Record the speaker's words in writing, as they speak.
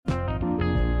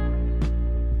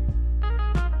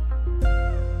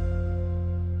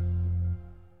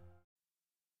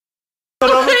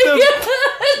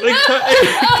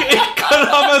It cut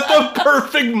off at the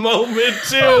perfect moment,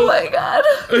 too. Oh my god.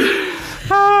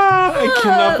 I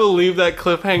cannot believe that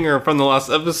cliffhanger from the last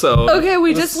episode. Okay,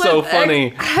 we It was just so went,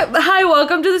 funny. Hi,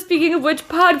 welcome to the Speaking of Which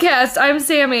podcast. I'm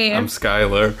Sammy. I'm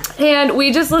Skylar. And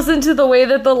we just listened to the way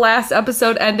that the last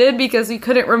episode ended because we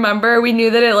couldn't remember. We knew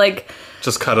that it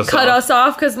Just cut us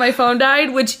off because my phone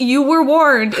died, which you were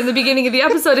warned in the beginning of the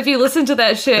episode if you listened to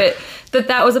that shit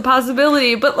that was a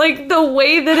possibility. But the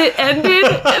way that it ended,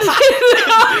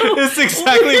 It's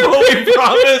exactly what we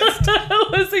promised.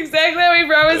 it was exactly how we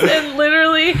promised, and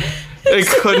literally, It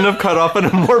couldn't have cut off in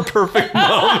a more perfect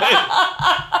moment.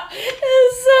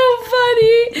 it's so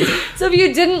funny. So if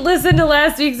you didn't listen to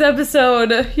last week's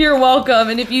episode, you're welcome.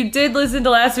 And if you did listen to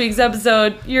last week's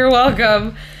episode, you're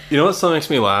welcome. You know what still makes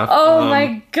me laugh? Oh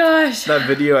my gosh. That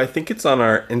video, I think it's on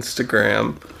our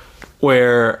Instagram,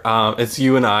 where it's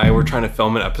you and I, we're trying to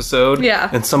film an episode. Yeah.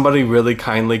 And somebody really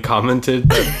kindly commented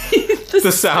that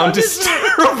the sound is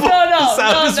terrible. No, the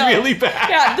sound is really bad.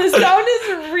 Yeah, the sound is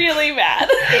really bad.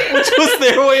 Which was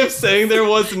their way of saying there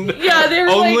was they were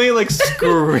only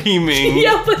screaming.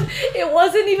 Yeah, but it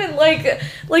wasn't even like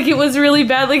it was really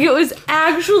bad. It was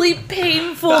actually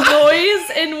painful noise,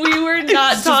 and we were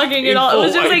not talking at all. It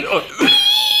was just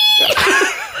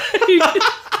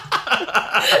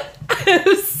it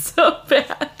was so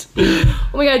bad. Oh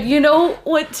my god, you know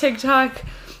what TikTok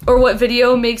or what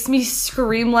video makes me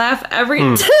scream laugh every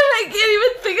time? I can't even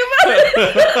think about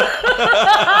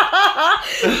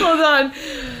it. Hold on.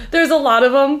 There's a lot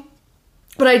of them,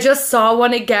 but I just saw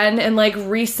one again and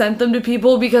resent them to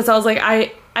people because I was like,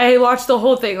 I watched the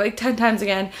whole thing 10 times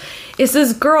again. It's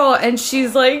this girl and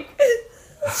she's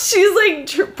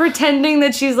pretending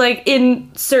that she's in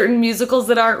certain musicals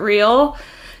that aren't real.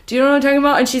 Do you know what I'm talking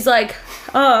about? And she's like,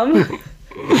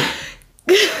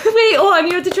 wait, hold on,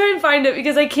 you have to try and find it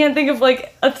because I can't think of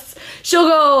she'll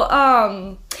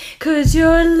go, 'cause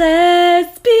you're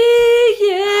lesbian.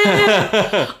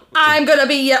 I'm gonna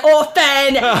be an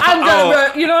orphan. I'm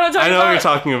gonna, you know what I'm talking about? I know what you're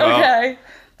talking about. Okay.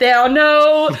 There are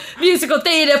no musical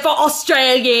theater for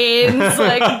Australians.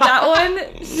 That one.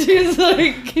 She's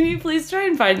like, can you please try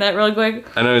and find that real quick?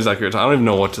 I know exactly what you're talking. I don't even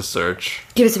know what to search.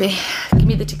 Give it to me. Give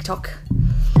me the TikTok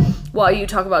while you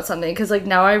talk about something, because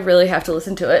now I really have to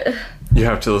listen to it. You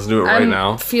have to listen to it right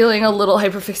now. I'm feeling a little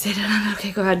hyperfixated on it.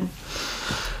 Okay, go ahead.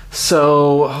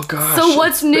 So, oh gosh. So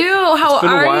what's new? How are you? It's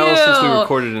been a while since we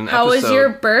recorded an episode. How was your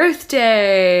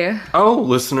birthday? Oh,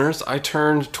 listeners, I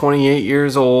turned 28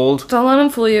 years old. Don't let him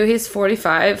fool you. He's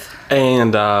 45.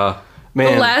 And, man.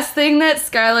 The last thing that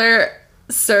Skylar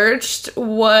searched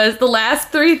was the last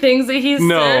 3 things that he searched.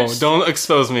 No, don't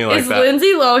expose me like that.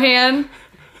 Lindsay Lohan,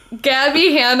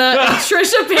 Gabby Hanna, and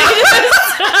Trisha Paytas.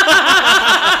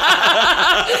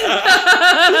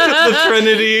 The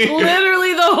Trinity.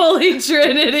 Literally the Holy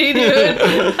Trinity, dude. Okay,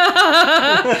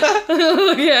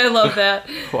 I love that.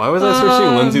 Why was I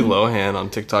searching Lindsay Lohan on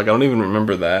TikTok? I don't even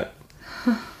remember that.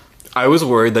 I was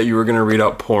worried that you were going to read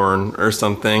out porn or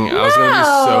something. I was going to be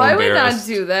so embarrassed. I would not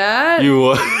do that. You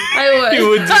would. I would. You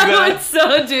would do that? I would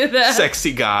so do that.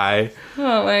 Sexy guy.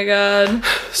 Oh my god.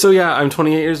 So yeah, I'm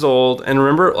 28 years old, and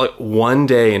remember, one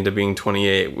day into being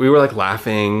 28, we were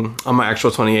laughing on my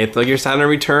actual 28th, your Saturn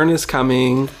return is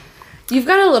coming. You've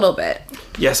got a little bit.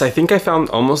 Yes, I think I found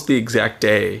almost the exact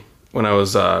day when I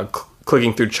was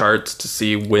clicking through charts to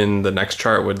see when the next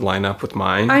chart would line up with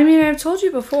mine. I mean, I've told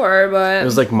you before, but it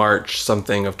was March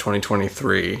something of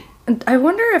 2023. I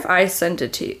wonder if I sent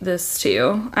this to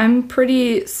you. I'm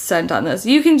pretty sent on this.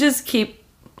 You can just keep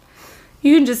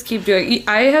doing.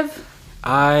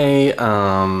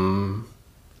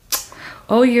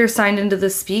 Oh, you're signed into the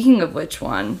Speaking of Which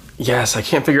one? Yes, I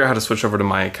can't figure out how to switch over to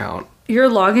my account. Your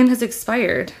login has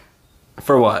expired.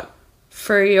 For what?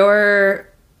 For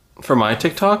my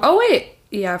TikTok? Oh, wait.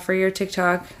 Yeah, for your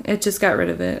TikTok. It just got rid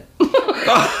of it.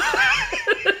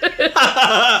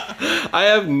 I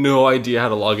have no idea how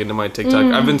to log into my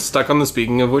TikTok. I've been stuck on the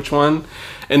Speaking of Which one.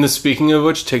 And the Speaking of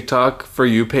Which TikTok For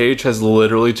You page has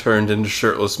literally turned into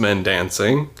shirtless men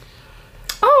dancing.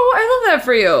 Oh, I love that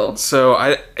for you. So,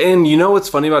 and you know what's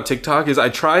funny about TikTok is I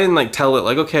try and tell it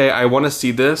okay, I want to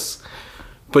see this,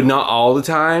 but not all the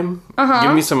time.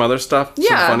 Give me some other stuff,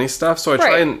 some funny stuff. So I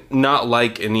try and not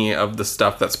like any of the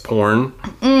stuff that's porn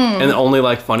and only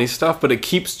funny stuff, but it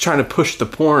keeps trying to push the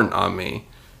porn on me.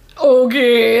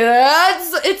 Okay,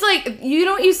 it's you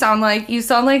know what you sound like? You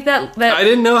sound like that I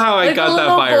didn't know how I got that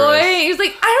virus. Boy. He was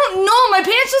like, I don't know, my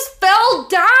pants just fell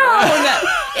down.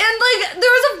 And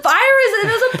there was a virus and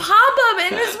there was a pop-up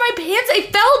and it's my pants, they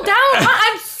fell down.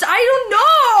 I don't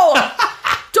know.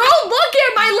 Don't look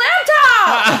at my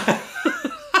laptop.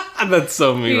 That's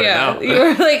so me right now.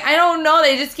 You're like, I don't know.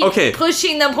 They just keep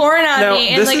pushing the porn on me.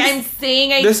 And like, I'm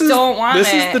saying I don't want it.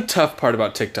 This is the tough part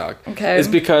about TikTok. Okay. Is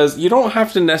because you don't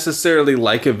have to necessarily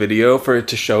like a video for it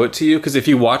to show it to you. Because if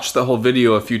you watch the whole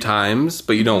video a few times,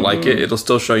 but you don't like it, it'll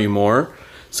still show you more.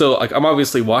 So like, I'm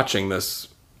obviously watching this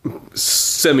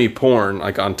semi-porn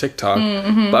like on TikTok,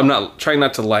 but I'm not trying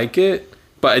not to like it,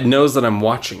 but it knows that I'm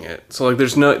watching it. So like,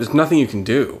 there's nothing you can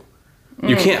do.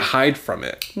 You can't hide from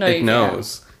it. No, it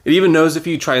knows. Can't. It even knows if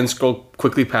you try and scroll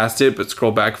quickly past it, but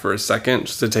scroll back for a second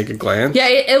just to take a glance. Yeah,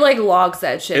 it like logs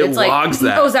that shit. It's logs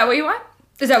that. Oh, is that what you want?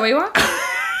 Is that what you want?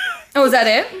 Oh, is that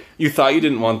it? You thought you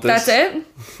didn't want this? That's it?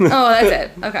 Oh, that's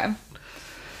it. Okay.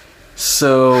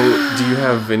 So, do you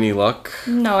have any luck?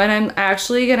 No, and I'm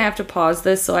actually gonna have to pause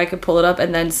this so I could pull it up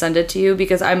and then send it to you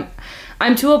because I'm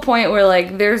to a point where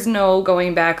like there's no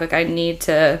going back. Like I need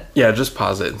to. Yeah, just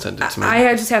pause it and send it to me.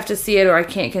 I just have to see it or I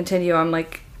can't continue. I'm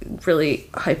like really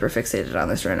hyper fixated on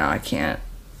this right now. I can't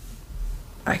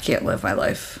live my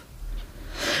life.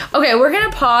 Okay, we're gonna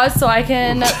pause so I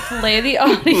can play the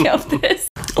audio of this.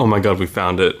 Oh my god, we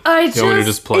found it. You want me to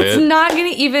just play it? It's not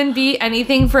gonna even be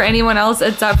anything for anyone else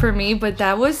except for me, but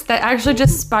that actually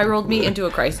just spiraled me into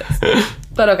a crisis.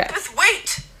 But okay.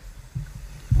 Wait!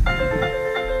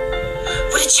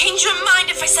 Would it change your mind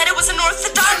if I said it was an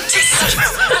orthodontist?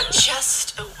 It's not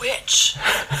just a witch.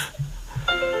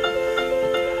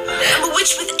 I'm a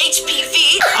witch with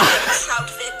HPV. I'm proud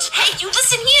of it. Hey, you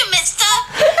listen here, mister.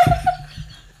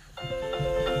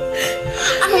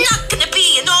 I'm not gonna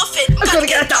be an orphan. I'm gonna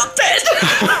get adopted.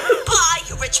 Bye,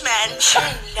 you rich man.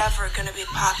 You're never gonna be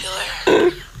popular.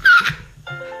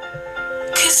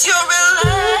 'Cause you're a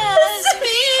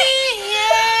lesbian.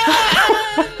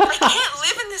 I can't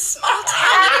live in this small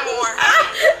town anymore.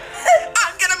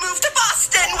 I'm gonna move to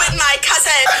Boston with my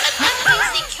cousin. I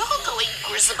think you're going,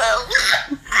 Grisabel.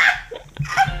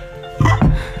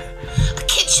 A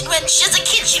kitchen wench is a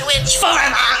kitchen wench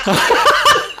forever.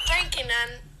 Drinking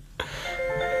and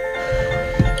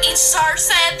each star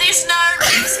said there's no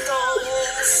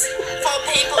musicals for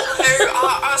people who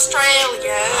are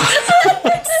Australian.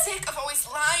 I'm sick of always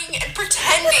lying and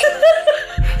pretending.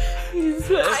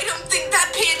 I don't think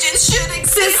that pigeon should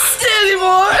exist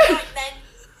anymore. Then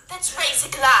let's raise a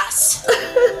glass.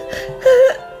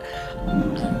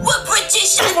 We're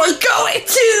British and we're going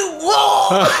to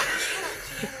war.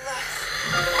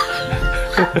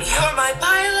 You're my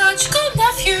biological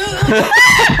nephew.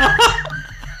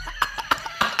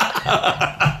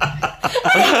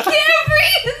 I can't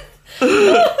breathe.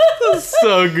 That's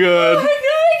so good. Oh my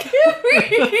god, I can't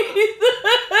breathe.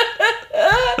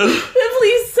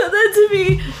 Please send that to me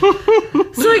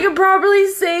so I can properly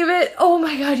save it. Oh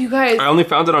my god, you guys. I only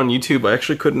found it on YouTube. I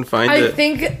actually couldn't find it. I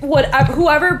think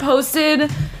whoever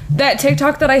posted that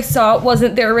TikTok that I saw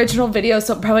wasn't their original video,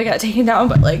 so it probably got taken down,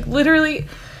 but like literally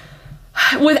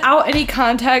without any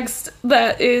context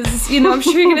that is, I'm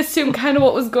sure you can assume kind of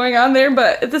what was going on there,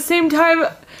 but at the same time,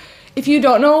 if you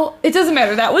don't know, it doesn't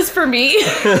matter. That was for me.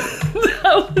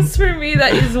 That was for me.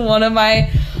 That is one of my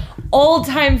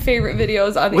all-time favorite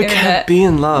videos on the internet. We can't be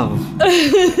in love.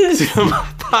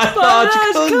 My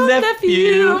biological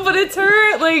nephew. But it's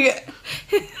her, like,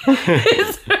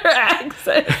 it's her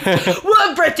accent.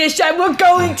 We're British and we're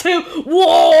going to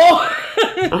war.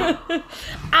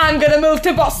 I'm gonna move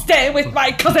to Boston with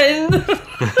my cousin.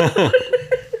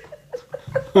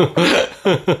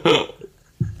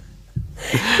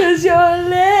 Cause you're a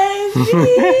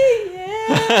lesbian.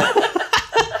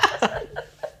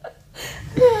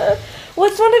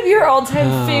 What's one of your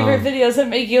all-time favorite videos that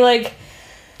make you like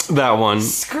that one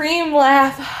scream,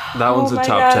 laugh? That one's a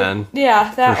top 10.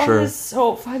 Yeah, that one is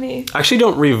so funny. I actually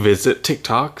don't revisit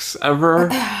TikToks ever,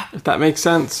 if that makes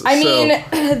sense. I mean,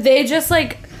 they just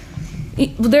like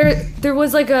there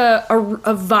was like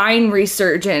a Vine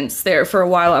resurgence there for a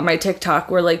while on my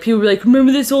TikTok where like people were like,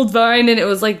 remember this old Vine? And it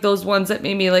was like those ones that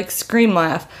made me like scream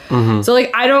laugh. Mm-hmm. So like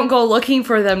I don't go looking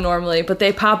for them normally, but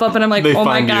they pop up and I'm like, oh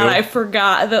my god, I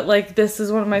forgot that like this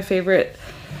is one of my favorite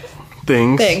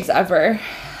things ever.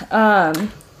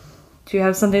 Do you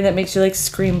have something that makes you like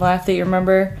scream laugh that you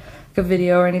remember, like a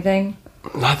video or anything?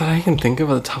 Not that I can think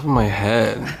of at the top of my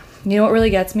head. You know what really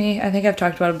gets me? I think I've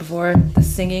talked about it before. The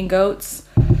singing goats.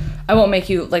 I won't make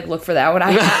you like look for that one.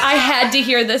 I had to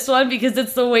hear this one because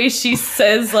it's the way she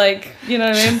says, like, you know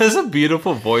what I mean? She has a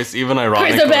beautiful voice, even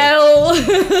ironically. Isabel!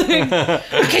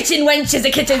 A kitchen wench is a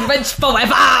kitchen wench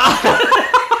forever!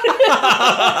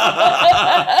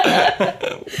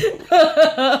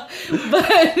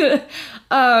 But,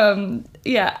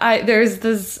 yeah, there's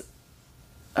this,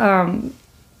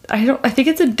 I think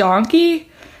it's a donkey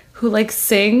who like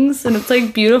sings, and it's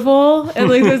like beautiful, and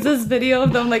like there's this video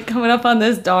of them like coming up on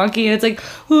this donkey, and it's like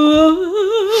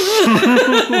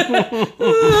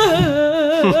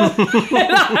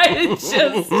and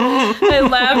I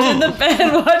laughed in the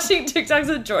bed watching TikToks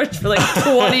with George for like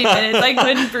 20 minutes. I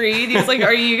couldn't breathe. He was like,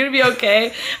 "Are you gonna be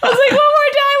okay?" I was like, "One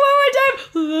more time."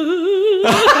 I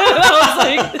was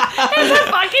like, "It's a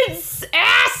fucking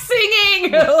ass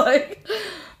singing." Like,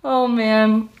 oh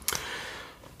man.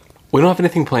 We don't have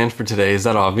anything planned for today. Is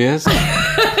that obvious?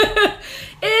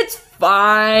 It's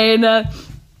fine.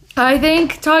 I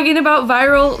think talking about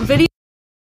viral video.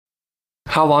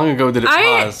 How long ago did it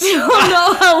pause? I don't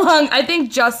know how long. I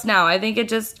think just now. I think it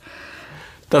just...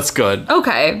 That's good.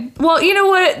 Okay. Well, you know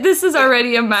what? This is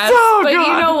already a mess. Oh, but God.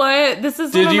 You know what? This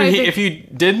is If you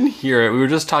didn't hear it, we were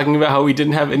just talking about how we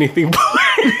didn't have anything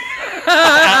planned.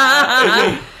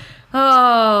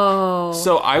 Oh.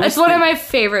 So It's one of my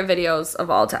favorite videos of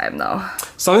all time, though.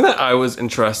 Something that I was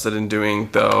interested in doing,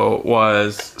 though,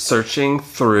 was searching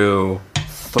through.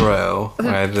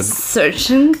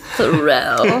 Searching through.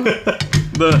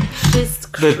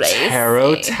 the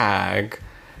tarot tag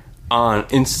on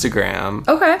Instagram.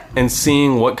 Okay. And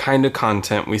seeing what kind of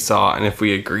content we saw and if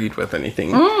we agreed with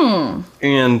anything.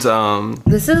 And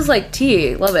this is like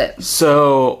tea. Love it.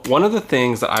 So one of the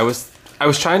things that I was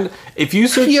trying to, if you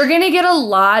search, you're gonna get a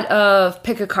lot of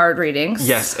pick a card readings.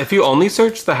 Yes, if you only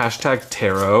search the hashtag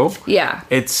tarot, yeah,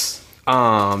 it's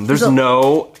there's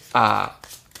no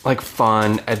like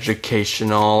fun,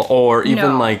 educational, or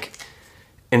even like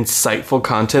insightful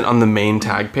content on the main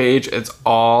tag page. It's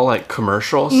all like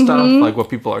commercial stuff, like what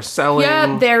people are selling.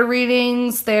 Yeah, their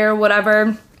readings, their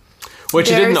whatever.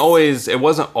 Which it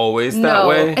wasn't always that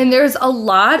way. And there's a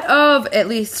lot of, at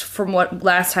least from what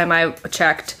last time I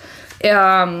checked,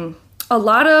 a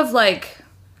lot of like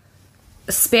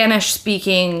Spanish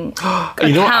speaking accounts.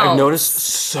 You know what? I've noticed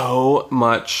so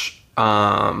much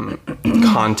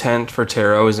content for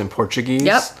tarot is in Portuguese.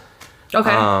 Yep.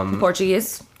 Okay.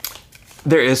 Portuguese.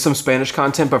 There is some Spanish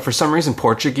content, but for some reason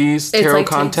Portuguese tarot like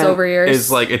content is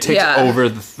like it takes over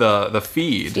the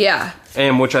feed. Yeah.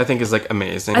 And which I think is like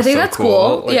amazing. I think that's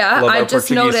cool. Like, yeah, love I our just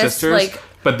Portuguese noticed sisters. like.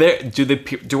 But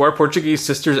do our Portuguese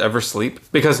sisters ever sleep?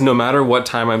 Because no matter what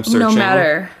time I'm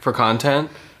searching for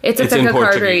content, it's a pick a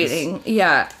card reading.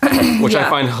 Yeah. Which I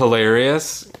find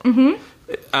hilarious. Mm-hmm.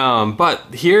 But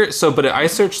I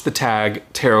searched the tag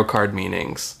tarot card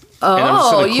meanings.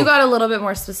 Oh, you got a little bit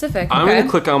more specific. Okay. I'm going to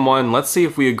click on one. Let's see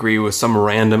if we agree with some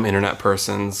random internet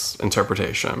person's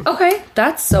interpretation. Okay,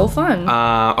 that's so fun.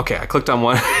 Okay, I clicked on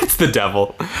one. It's the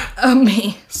devil.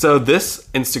 Me. So this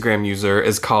Instagram user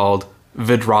is called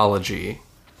Vidrology.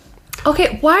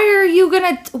 Okay, why are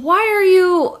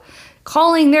you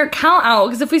calling their account out?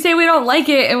 Because if we say we don't like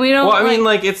it and we don't I mean,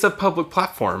 like, it's a public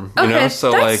platform, you know? So,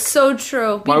 that's like, so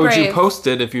true. Be why brave. would you post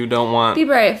it if you don't want... Be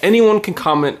brave. Anyone can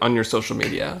comment on your social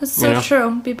media. That's so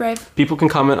true. Be brave. People can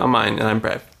comment on mine, and I'm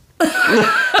brave.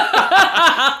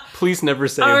 Please never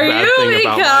say a bad thing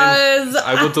about mine.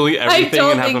 I will delete everything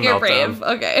and have a meltdown. I don't think you're brave.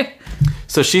 Okay.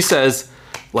 So she says...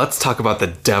 Let's talk about the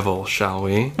devil, shall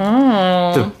we?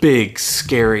 The big,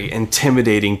 scary,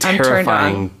 intimidating,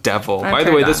 terrifying devil. By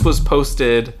the way, this was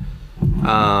posted 4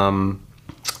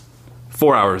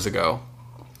 hours ago.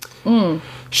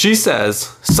 She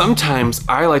says, sometimes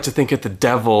I like to think of the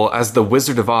devil as the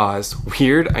Wizard of Oz.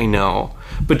 Weird, I know.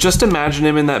 But just imagine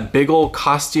him in that big old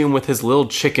costume with his little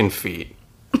chicken feet.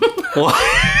 What?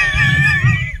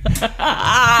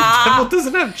 The devil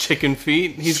doesn't have chicken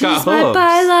feet. He's got hooves. My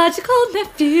biological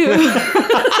nephew.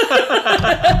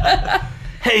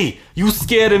 Hey, you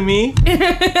scared of me?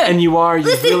 And you are. You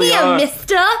Listen really here, are.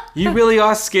 mister. You really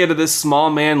are scared of this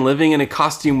small man living in a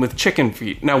costume with chicken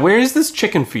feet. Now, where is this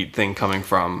chicken feet thing coming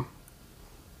from?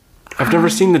 I've never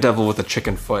seen the devil with a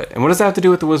chicken foot. And what does that have to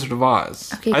do with the Wizard of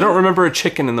Oz? Okay, I don't remember a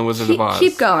chicken in the Wizard of Oz.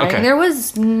 Keep going. Okay. There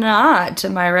was not, to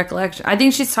my recollection. I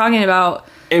think she's talking about...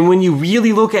 And when you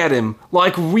really look at him,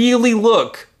 like really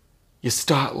look, you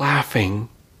start laughing.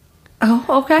 Oh,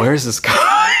 okay. Where is this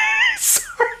guy?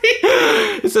 Sorry.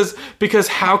 It says, because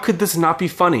how could this not be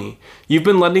funny? You've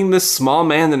been letting this small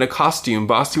man in a costume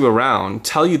boss you around,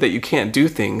 tell you that you can't do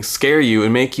things, scare you,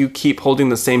 and make you keep holding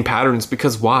the same patterns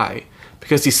because why?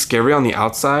 Because he's scary on the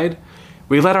outside?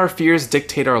 We let our fears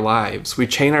dictate our lives. We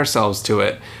chain ourselves to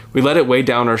it. We let it weigh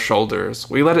down our shoulders.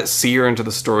 We let it sear into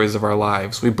the stories of our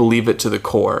lives. We believe it to the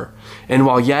core. And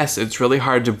while, yes, it's really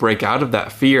hard to break out of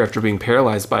that fear after being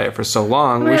paralyzed by it for so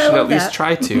long, we should at least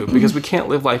try to, because we can't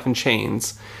live life in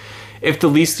chains. If the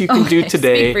least you can do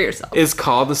today is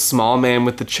call the small man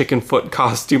with the chicken foot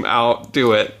costume out,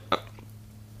 do it.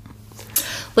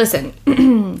 Listen.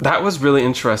 That was really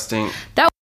interesting.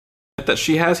 that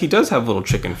she has, he does have little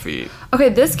chicken feet. Okay,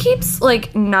 this keeps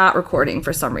like not recording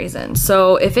for some reason.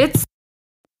 So if it's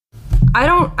I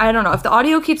don't know. If the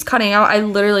audio keeps cutting out, I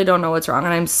literally don't know what's wrong,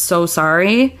 and I'm so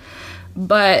sorry.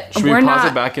 But should we pause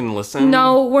it back and listen?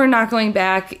 No, we're not going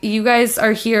back. You guys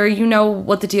are here. You know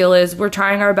what the deal is. We're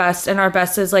trying our best, and our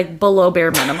best is like below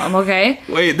bare minimum, okay?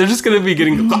 Wait, they're just going to be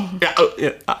getting...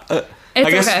 I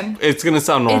guess okay. It's going to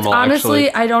sound normal, it's honestly,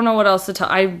 actually. I don't know what else to tell.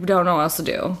 I don't know what else to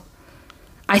do.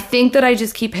 I think that I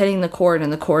just keep hitting the cord,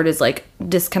 and the cord is like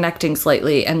disconnecting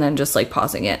slightly, and then just like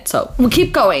pausing it. So we'll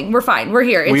keep going. We're fine. We're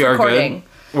here. It's we are recording.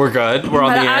 Good. We're good. We're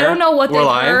on the air. I don't know what We're they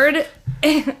live. heard.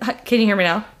 Can you hear me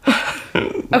now?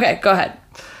 Okay, go ahead.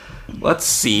 Let's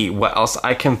see what else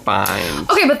I can find.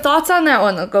 Okay, but thoughts on that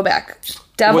one, though. Go back.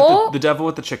 Devil. The devil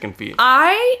with the chicken feet.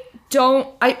 I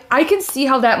can see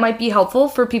how that might be helpful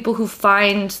for people who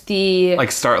find the...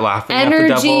 Like, start laughing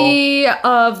energy at the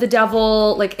devil. Of the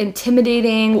devil, like,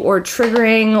 intimidating or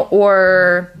triggering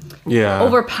or... Yeah.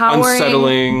 Overpowering.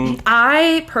 Unsettling.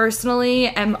 I personally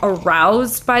am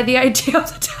aroused by the idea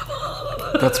of the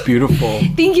devil. That's beautiful.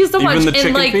 Thank you so much. Even the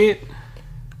chicken feet?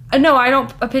 No, I don't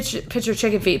picture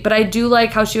chicken feet, but I do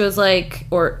like how she was like,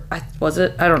 or was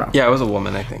it? I don't know. Yeah, it was a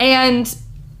woman, I think. And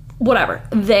whatever.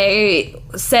 They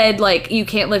said, like, you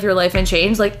can't live your life in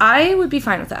chains. Like, I would be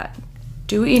fine with that.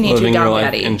 Do what you need Living to, your Down life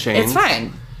Daddy. in chains? It's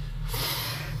fine.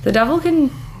 The devil can...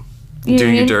 Do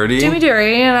you dirty? Do me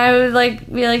dirty, and I would like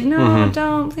be like, no,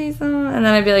 don't, please don't, and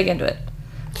then I'd be like into it.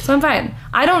 So I'm fine.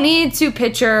 I don't need to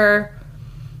picture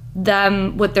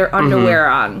them with their underwear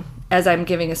on as I'm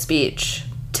giving a speech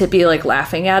to be like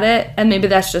laughing at it, and maybe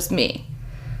that's just me.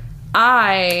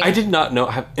 I did not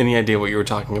have any idea what you were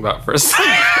talking about first.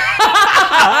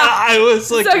 I was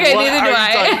like, it's okay, what neither are do you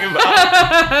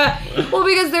I. talking about? Well,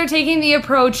 because they're taking the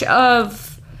approach of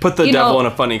put the devil in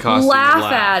a funny costume.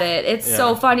 Laugh at it. It's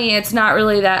so funny. It's not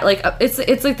really that like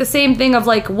it's like the same thing of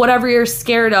like whatever you're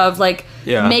scared of, like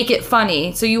make it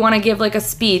funny. So you want to give like a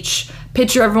speech,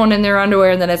 picture everyone in their underwear,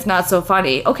 and then it's not so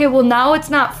funny. Okay, well now it's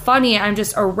not funny. I'm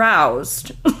just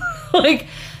aroused. Like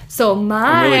so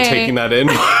I'm really taking that in.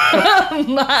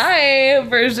 My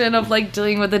version of like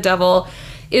dealing with the devil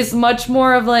is much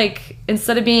more of like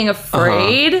instead of being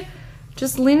afraid.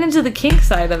 Just lean into the kink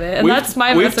side of it, and that's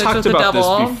my message with the devil. We've talked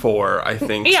about this before, I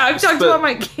think. Yeah, I've talked about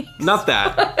my kinks. Not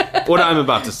that. What I'm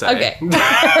about to say. Okay.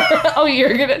 Oh,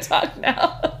 you're gonna talk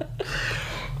now.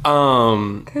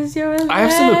 'Cause you're a I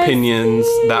have some opinions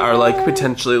that are like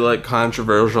potentially like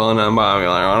controversial and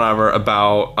unpopular or whatever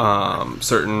about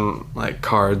certain like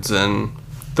cards and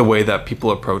the way that people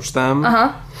approach them.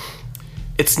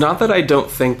 It's not that I don't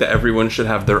think that everyone should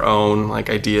have their own like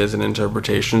ideas and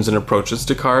interpretations and approaches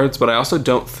to cards, but I also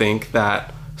don't think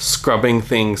that scrubbing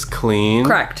things clean,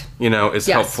 correct, is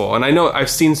helpful. And I know I've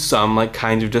seen some like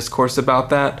kind of discourse about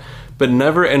that, but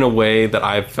never in a way that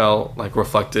I felt like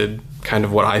reflected kind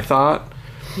of what I thought.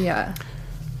 Yeah.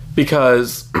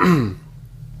 Because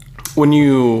when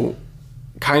you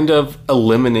kind of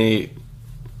eliminate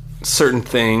certain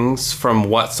things from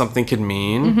what something could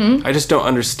mean, I just don't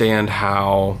understand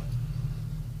how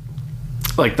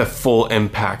like the full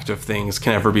impact of things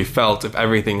can ever be felt if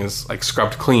everything is like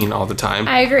scrubbed clean all the time.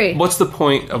 I agree. What's the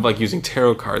point of like using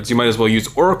tarot cards? You might as well use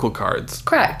oracle cards.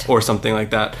 Correct. Or something like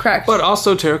that. Correct. But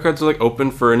also tarot cards are like open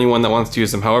for anyone that wants to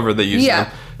use them however they use them.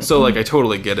 So like I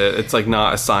totally get it. It's like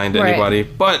not assigned to anybody.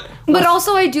 But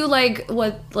also I do like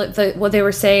what they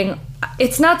were saying.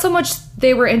 It's not so much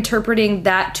they were interpreting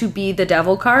that to be the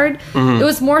devil card. It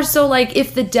was more so like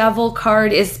if the devil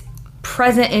card is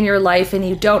present in your life and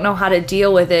you don't know how to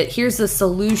deal with it, here's a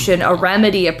solution, a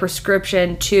remedy, a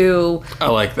prescription to I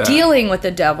like that. Dealing with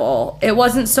the devil. It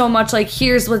wasn't so much like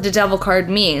here's what the devil card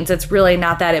means. It's really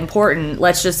not that important.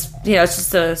 Let's just it's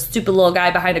just a stupid little guy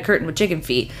behind a curtain with chicken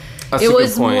feet. That's it a good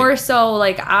was point. more so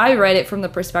like I read it from the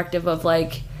perspective of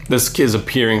like this is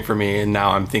appearing for me and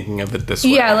now I'm thinking of it this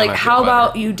way. Yeah, like how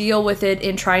about you deal with it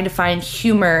in trying to find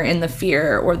humor in the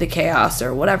fear or the chaos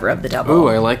or whatever of the devil. Ooh,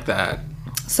 I like that.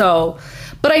 So,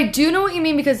 but I do know what you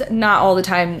mean because not all the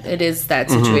time it is that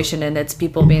situation and it's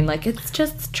people being like, it's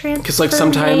just transformation. Because like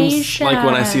sometimes, like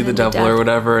when I see the devil or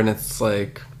whatever and it's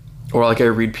like, or like I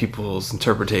read people's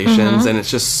interpretations and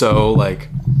it's just so like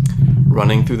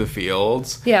running through the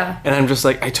fields. Yeah. And I'm just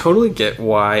like, I totally get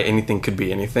why anything could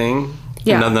be anything.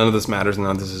 Yeah. None of this matters.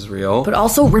 None of this is real. But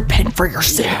also repent for your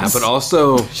sins. Yeah, but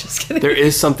also there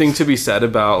is something to be said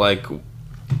about like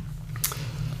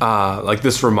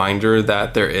this reminder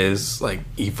that there is like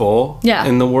evil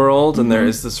in the world and there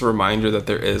is this reminder that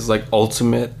there is like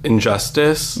ultimate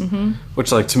injustice,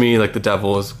 which like to me like the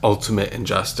devil is ultimate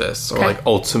injustice or like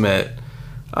ultimate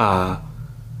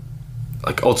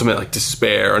like ultimate like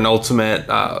despair and ultimate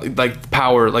like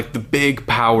power, like the big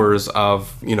powers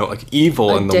of, you know, like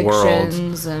evil in the world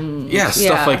and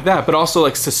stuff like that. But also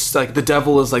like like the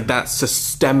devil is like that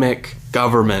systemic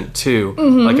government too,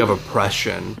 like of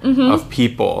oppression of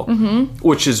people,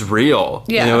 which is real.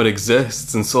 You know, it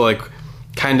exists. And so like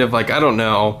kind of like, I don't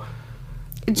know,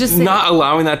 just not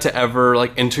allowing that to ever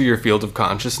like enter your field of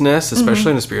consciousness,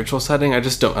 especially in a spiritual setting. I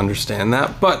just don't understand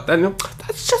that. But I know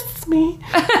that's just me.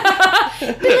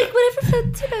 But like, whatever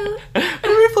floats your boat.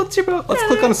 Whatever floats your boat. Let's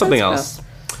click on something else.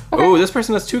 Okay. Oh, this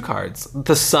person has 2 cards: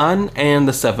 the Sun and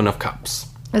the 7 of Cups.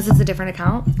 Is this a different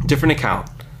account? Different account.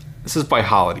 This is by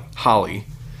Holly.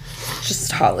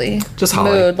 Just Holly. Just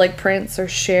Holly. Mood, like Prince or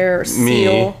Cher or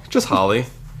Seal. Me. Just Holly.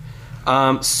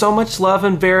 So much love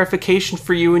and verification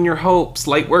for you and your hopes,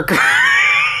 light worker.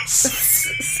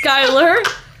 Skylar.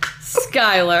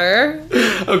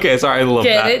 Okay, sorry, I love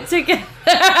that. Get it together.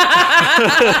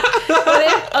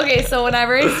 Okay, so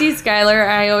whenever I see Skylar,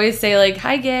 I always say like,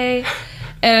 "Hi, gay,"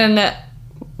 and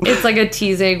it's like a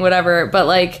teasing, whatever. But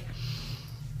like,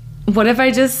 what if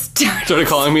I just started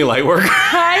calling me light worker?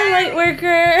 Hi, light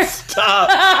worker. Stop!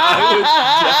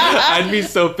 I'd be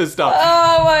so pissed off.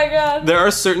 Oh my god. There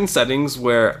are certain settings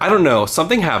where I don't know,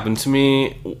 something happened to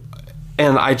me.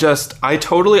 And I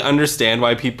totally understand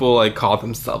why people like call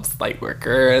themselves light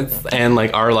workers and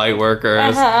like are light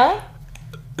workers.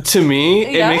 To me,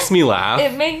 it makes me laugh.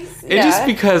 Just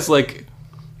because like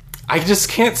I just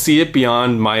can't see it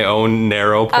beyond my own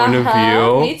narrow point of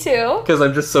view. Me too. Because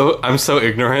I'm so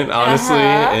ignorant, honestly,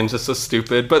 and just so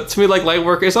stupid. But to me, like light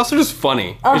worker, it's also just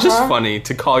funny. It's just funny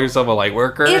to call yourself a light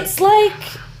worker. It's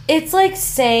like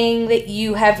saying that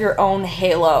you have your own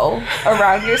halo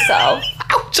around yourself.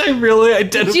 Which I really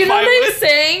identify with.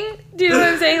 Do you know what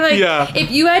I'm saying? Like,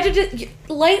 if you had to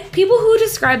people who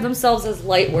describe themselves as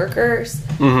light workers,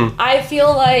 I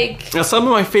feel like... Now, some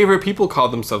of my favorite people call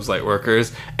themselves light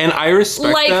workers, and I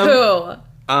respect them. Like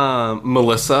who?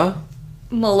 Melissa.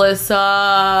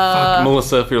 Fuck,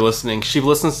 Melissa, if you're listening. She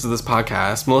listens to this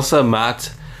podcast. Melissa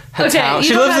Matt. Okay,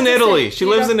 she lives in Italy. She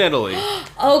lives in Italy.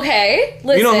 Okay,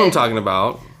 listen. You know who I'm talking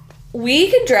about.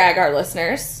 We can drag our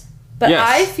listeners. But yes.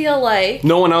 I feel like...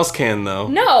 No one else can, though.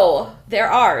 No,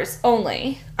 they're ours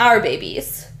only. Our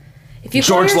babies. If you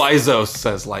George Lizos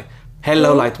says, like,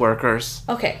 hello, light workers.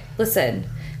 Okay, listen.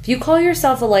 If you call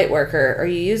yourself a light worker, or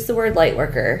you use the word light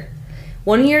worker,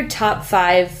 one of your top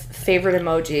 5 favorite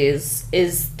emojis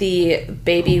is the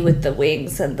baby with the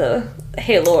wings and the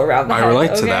halo around the head. I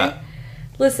relate to that.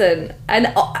 Listen,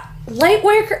 and light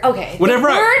worker... Okay, whenever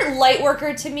the word light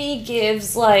worker to me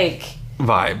gives, like...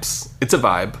 vibes. It's a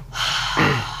vibe.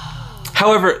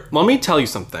 However, let me tell you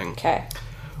something. Okay.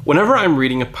 Whenever I'm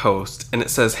reading a post and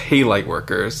it says, "Hey, light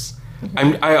workers,"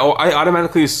 I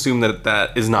automatically assume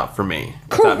that is not for me.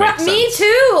 Correct. Me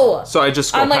too. So I just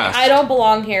scroll past. I don't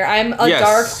belong here. I'm a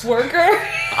dark worker.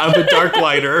 I'm a dark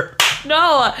lighter.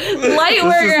 No, light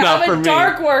worker. I'm a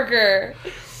dark worker.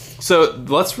 So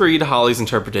let's read Holly's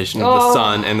interpretation of the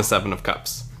Sun and the 7 of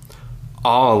Cups.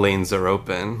 All lanes are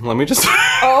open. Let me just...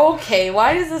 Okay,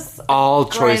 why is this all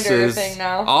choices thing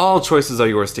now? All choices are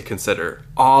yours to consider.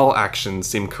 All actions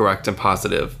seem correct and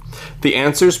positive. The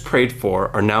answers prayed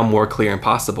for are now more clear and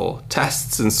possible.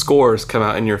 Tests and scores come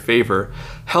out in your favor.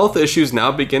 Health issues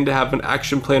now begin to have an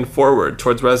action plan forward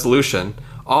towards resolution.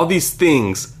 All these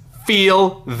things,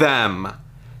 feel them.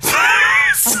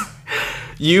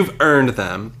 You've earned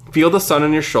them. Feel the sun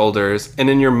on your shoulders and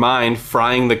in your mind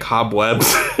frying the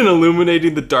cobwebs and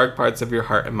illuminating the dark parts of your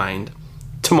heart and mind.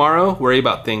 Tomorrow, worry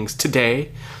about things.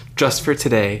 Today, just for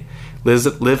today,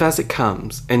 live as it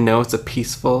comes and know it's a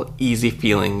peaceful, easy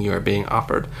feeling you are being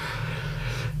offered.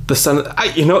 The sun,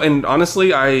 and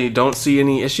honestly, I don't see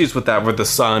any issues with that with the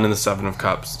Sun and the 7 of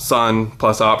Cups. Sun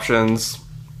plus options.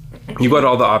 You got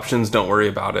all the options, don't worry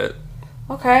about it.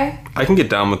 Okay. I can get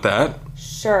down with that.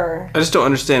 Sure. I just don't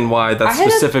understand why that's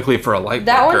specifically for a light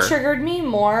that worker. One triggered me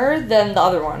more than the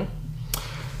other one.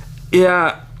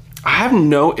 Yeah, I have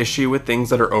no issue with things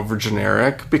that are over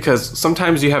generic because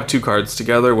sometimes you have 2 cards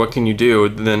together. What can you do?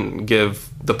 Then give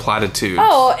the platitudes.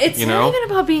 Oh, it's not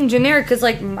even about being generic because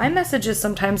like my messages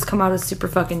sometimes come out as super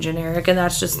fucking generic, and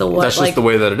that's just the way. That's just the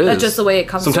way that it is. That's just the way it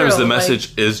comes. Sometimes through. The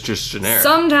message is just generic.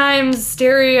 Sometimes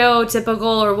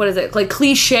stereotypical or what is it? Like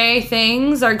cliche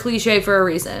things are cliche for a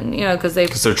reason, because they're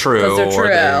true. Because they're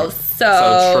true.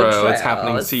 So true. It's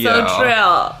happening to you.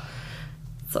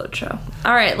 So true.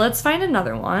 All right, let's find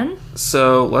another one.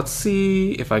 So let's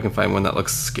see if I can find one that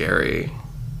looks scary.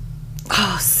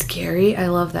 Oh, scary! I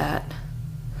love that.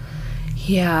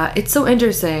 Yeah, it's so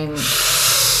interesting.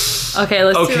 Okay,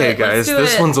 let's do it. Okay, guys,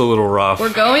 this one's a little rough.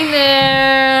 We're going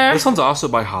there. This one's also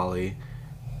by Holly.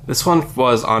 This one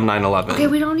was on 9/11. Okay,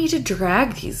 we don't need to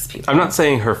drag these people. I'm not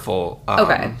saying her full.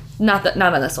 Okay, not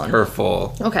on this one. Her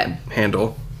full. Okay.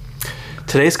 Handle.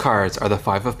 Today's cards are the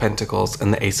Five of Pentacles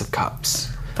and the Ace of Cups.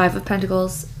 Five of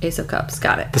Pentacles, Ace of Cups.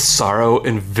 Got it. The sorrow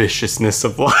and viciousness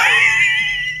of life.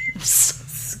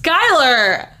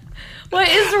 Skylar, what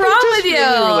is wrong with you?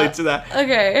 I really relate to that.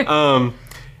 Okay.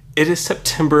 It is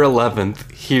September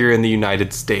 11th here in the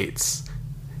United States.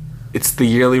 It's the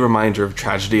yearly reminder of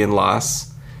tragedy and loss.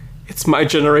 It's my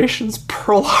generation's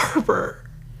Pearl Harbor.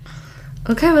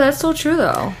 Okay, but that's still true,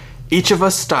 though. Each of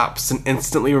us stops and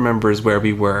instantly remembers where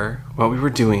we were, what we were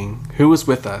doing, who was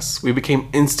with us. We became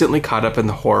instantly caught up in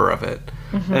the horror of it.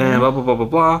 Mm-hmm. And blah, blah, blah, blah,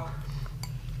 blah.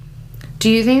 Do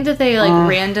you think that they,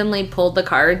 randomly pulled the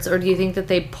cards, or do you think that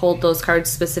they pulled those cards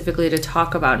specifically to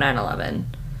talk about 9/11?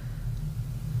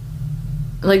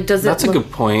 That's a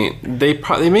good point.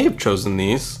 They may have chosen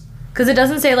these. Because it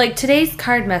doesn't say, today's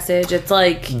card message. It's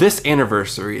this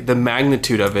anniversary, the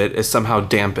magnitude of it is somehow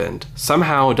dampened.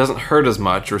 Somehow it doesn't hurt as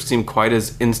much or seem quite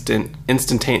as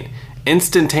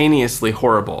instantaneously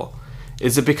horrible.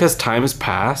 Is it because time has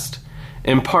passed?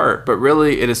 In part, but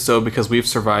really it is so because we've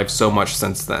survived so much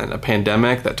since then. A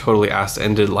pandemic that totally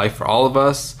ended life for all of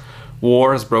us.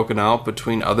 War has broken out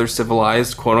between other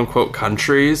civilized, quote-unquote,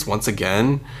 countries. Once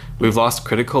again, we've lost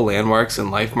critical landmarks and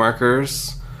life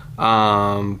markers.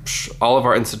 All of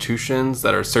our institutions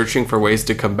that are searching for ways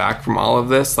to come back from all of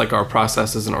this, like our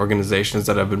processes and organizations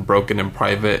that have been broken in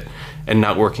private and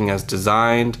not working as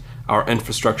designed. Our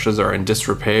infrastructures are in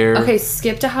disrepair. Okay,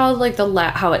 skip to how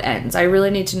how it ends. I really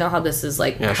need to know how this is how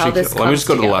this comes together. Let me just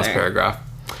go to the last paragraph.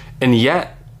 And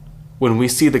yet, when we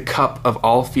see the cup of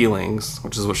all feelings,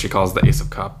 which is what she calls the Ace of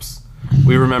Cups,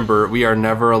 we remember we are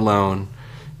never alone,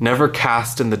 never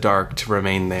cast in the dark to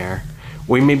remain there.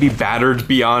 We may be battered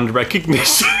beyond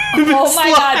recognition. Oh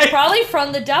my God, probably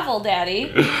from the devil,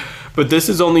 Daddy. But this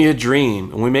is only a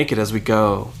dream, and we make it as we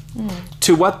go.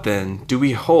 To what then do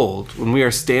we hold when we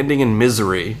are standing in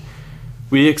misery?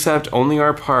 We accept only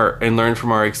our part and learn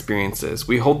from our experiences.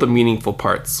 We hold the meaningful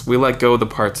parts. We let go of the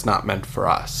parts not meant for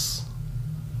us.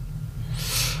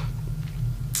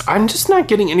 I'm just not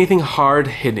getting anything hard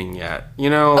hitting yet. Okay,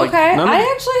 I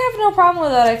actually have no problem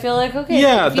with that. I feel like,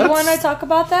 yeah, if you want to talk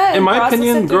about that, in my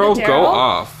opinion, girl, go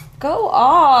off. Go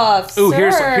off. Ooh,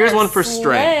 here's one for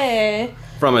strength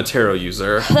from a tarot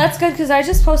user. That's good because I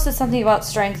just posted something about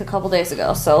strength a couple days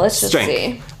ago. So let's just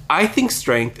see. I think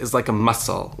strength is like a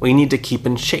muscle we need to keep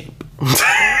in shape.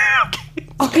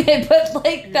 Okay, but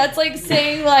that's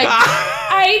saying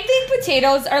I think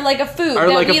potatoes are like a food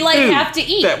that we have to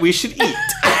eat. That we should eat.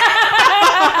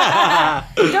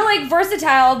 They're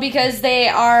versatile because they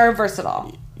are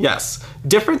versatile. Yes.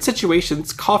 Different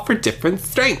situations call for different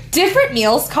strength. Different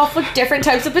meals call for different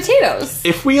types of potatoes.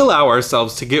 If we allow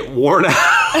ourselves to get worn out.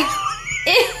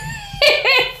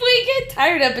 If we get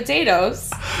tired of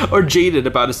potatoes. Or jaded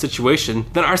about a situation,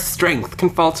 then our strength can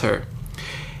falter.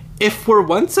 If we're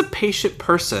once a patient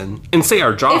person and say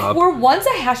our job. If we're once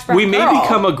a hash brown we may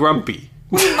become a grumpy.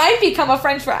 We might become a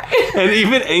french fry. An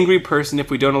even angry person if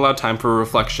we don't allow time for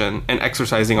reflection and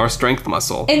exercising our strength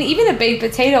muscle. And even a baked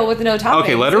potato with no toppings.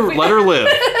 Okay, let her live.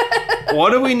 What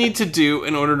do we need to do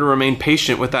in order to remain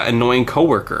patient with that annoying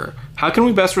coworker? How can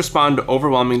we best respond to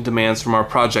overwhelming demands from our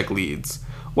project leads?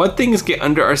 What things get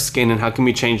under our skin and how can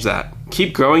we change that?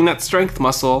 Keep growing that strength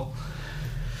muscle.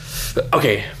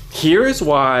 Okay, here is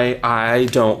why I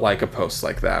don't like a post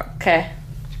like that. Okay.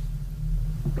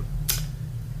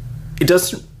 It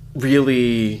doesn't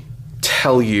really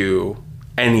tell you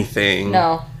anything.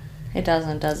 No, it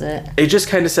doesn't, does it? It just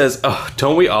kind of says, oh,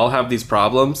 don't we all have these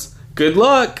problems? Good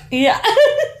luck. Yeah.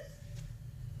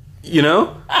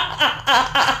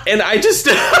 And I just...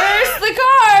 Here's the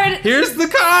card. Here's the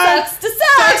card. Sucks to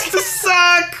suck. Sucks to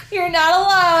suck. You're not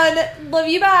alone. Love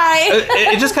you, bye.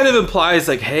 It just kind of implies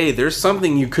hey, there's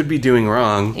something you could be doing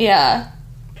wrong. Yeah.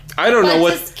 I don't know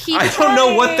what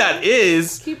that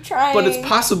is. Keep trying. But it's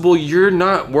possible you're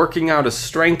not working out a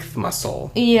strength muscle.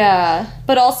 Yeah.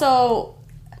 But also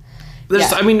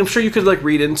I'm sure you could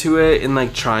read into it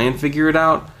and try and figure it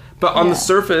out. But on the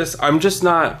surface, I'm just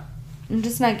not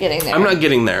getting there. I'm not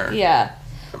getting there. Yeah.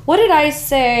 What did I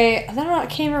say? I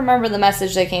can't even remember the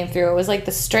message that came through. It was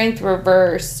the strength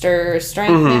reversed or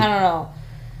strength. I don't know.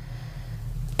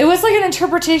 It was an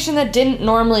interpretation that didn't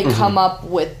normally come up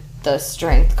with the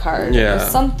strength card. Yeah. It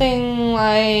was something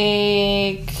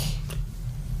I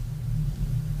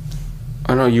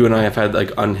know you and I have had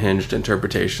unhinged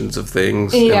interpretations of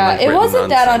things. Yeah, it wasn't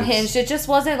that unhinged. It just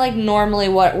wasn't normally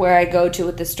where I go to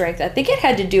with the strength. I think it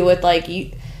had to do with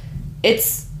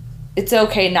it's it's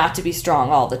okay not to be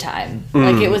strong all the time.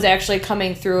 Like, it was actually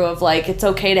coming through of, like, it's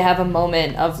okay to have a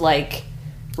moment of, like,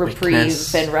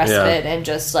 reprieve and respite and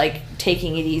just, like,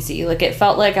 taking it easy. Like, it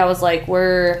felt like I was like,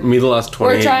 the last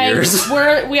 28 years.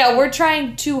 We're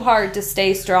trying too hard to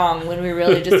stay strong when we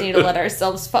really just need to let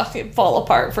ourselves fucking fall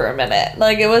apart for a minute.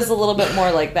 Like, it was a little bit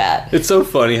more like that. It's so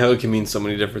funny how it can mean so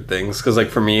many different things. Because, like,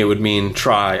 for me, it would mean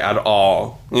try at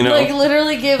all. You know? Like,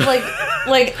 literally give,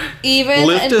 like even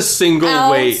lift a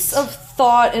single weight of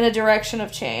thought in a direction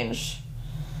of change.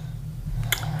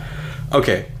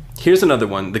 Okay, here's another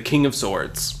one. The King of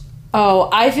Swords. Oh,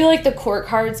 I feel like the court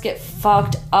cards get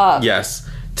fucked up. Yes.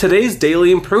 Today's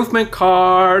daily improvement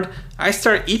card. I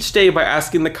start each day by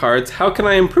asking the cards, how can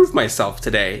I improve myself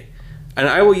today? And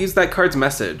I will use that card's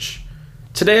message.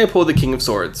 Today I pulled the King of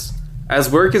Swords.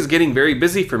 As work is getting very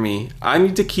busy for me, I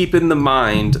need to keep in the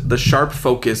mind the sharp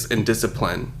focus and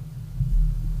discipline.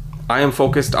 I am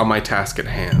focused on my task at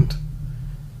hand.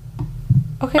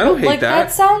 Okay, I don't hate like that.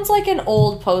 that sounds like an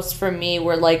old post from me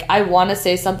where, like, I want to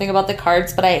say something about the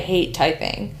cards, but I hate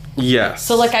typing. Yes.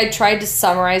 So, like, I tried to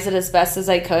summarize it as best as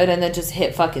I could and then just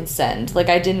hit fucking send. Like,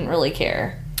 I didn't really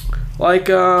care. Like,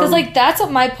 because, like, that's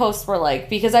what my posts were like.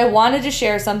 Because I wanted to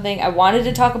share something. I wanted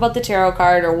to talk about the tarot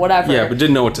card or whatever. Yeah, but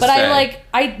didn't know what to say. But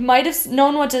I might have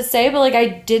known what to say, but, like, I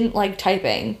didn't like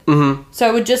typing. Mm-hmm. So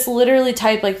I would just literally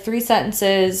type, like, 3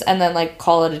 sentences and then, like,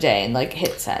 call it a day and, like,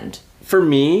 hit send. For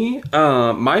me,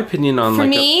 my opinion on For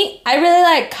me, I really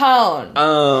like Cone.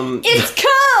 It's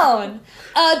Cone!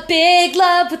 A big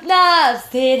love with knobs.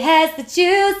 It has the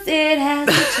juice, it has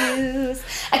the juice.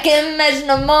 I can't imagine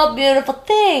a more beautiful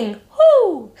thing.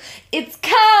 Whoo! It's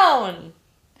Cone!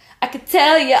 I could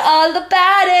tell you all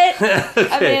about it. Okay.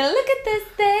 I mean, look at this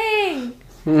thing.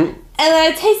 And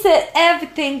then I taste it,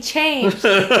 everything changed.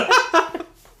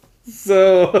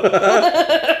 So,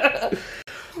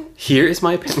 here is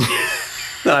my opinion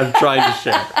that I'm trying to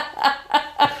share.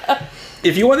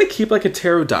 If you want to keep like a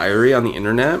tarot diary on the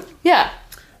internet. Yeah.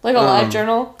 Like a live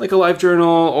journal? Like a live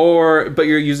journal, but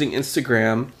you're using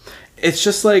Instagram. It's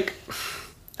just like,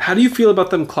 how do you feel about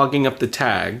them clogging up the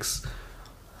tags?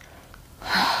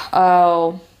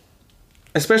 Oh.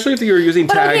 Especially if you're using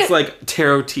tags like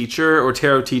tarot teacher or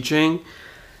tarot teaching.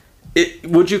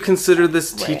 Would you consider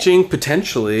this teaching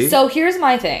potentially? So here's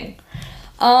my thing.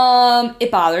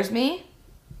 It bothers me.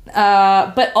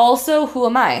 But also, who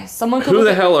am I? Who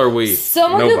the hell are we?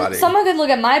 Nobody. Someone could look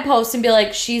at my post and be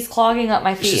like, she's clogging up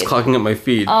my feed. She's clogging up my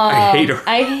feed. I hate her.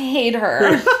 I hate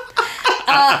her.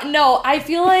 No, I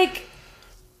feel like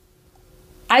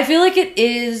it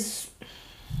is.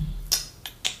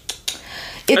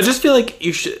 I just feel like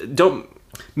you don't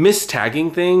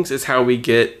mistagging things is how we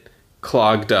get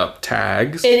clogged up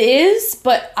tags. It is,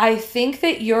 but I think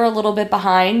that you're a little bit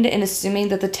behind in assuming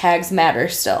that the tags matter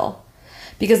still.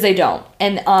 Because they don't.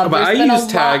 And but I use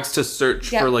tags to search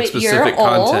for like specific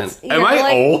content. Am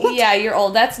I old? Yeah, you're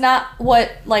old. That's not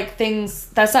what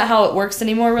that's not how it works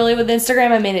anymore really with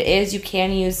Instagram. I mean, it is. You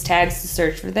can use tags to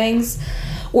search for things.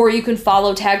 Or you can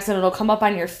follow tags and it'll come up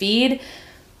on your feed.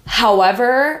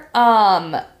 However,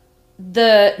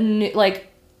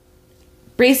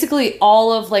 basically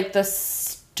all of like the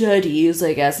studies,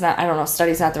 I guess, I don't know,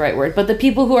 study's not the right word, but the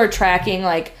people who are tracking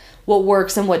like what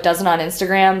works and what doesn't on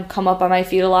Instagram come up on my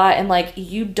feed a lot, and like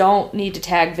you don't need to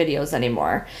tag videos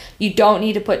anymore. You don't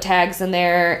need to put tags in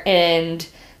there, and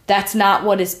that's not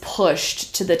what is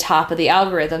pushed to the top of the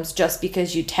algorithms just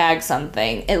because you tag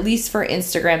something, at least for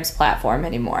Instagram's platform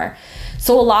anymore.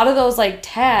 So a lot of those like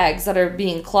tags that are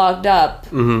being clogged up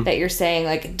that you're saying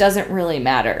like doesn't really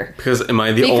matter. Because am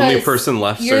I the only person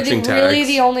left searching tags? You're really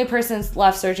the only person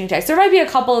left searching tags. There might be a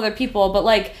couple other people, but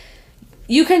like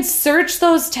you can search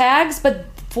those tags, but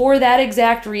for that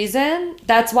exact reason,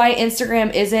 that's why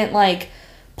Instagram isn't like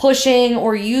pushing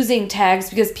or using tags,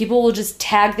 because people will just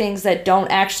tag things that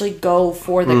don't actually go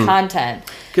for the content.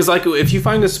 Because like if you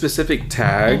find a specific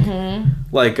tag,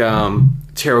 like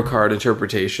tarot card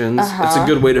interpretations, it's a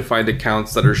good way to find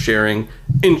accounts that are sharing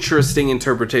interesting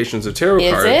interpretations of tarot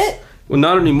cards. Is it? Well,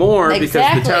 not anymore, because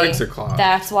the tags are clogged.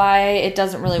 That's why it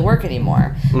doesn't really work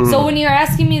anymore. So when you're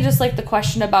asking me just like the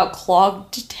question about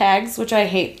clogged tags, which I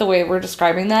hate the way we're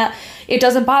describing that, it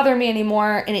doesn't bother me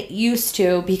anymore, and it used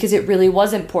to, because it really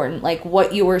was important. Like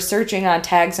what you were searching on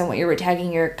tags and what you were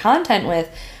tagging your content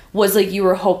with was like you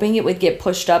were hoping it would get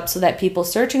pushed up so that people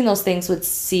searching those things would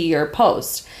see your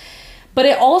post. But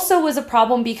it also was a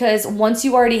problem because once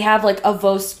you already have like a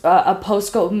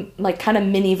post go like kind of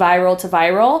mini viral to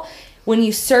viral, when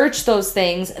you search those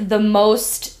things, the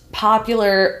most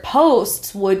popular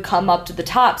posts would come up to the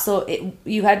top. So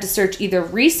you had to search either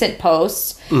recent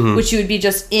posts, which you would be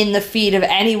just in the feed of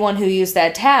anyone who used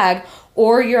that tag,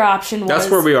 or your option was... That's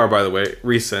where we are, by the way.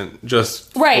 Recent.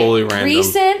 Just fully random.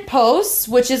 Recent posts,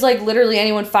 which is like literally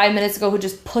anyone 5 minutes ago who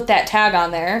just put that tag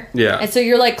on there. Yeah. And so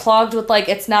you're like clogged with like,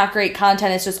 it's not great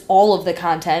content, it's just all of the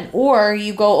content. Or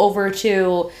you go over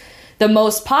to the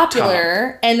most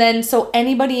popular, and then so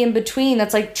anybody in between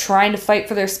that's like trying to fight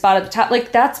for their spot at the top,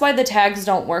 like that's why the tags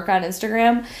don't work on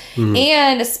Instagram.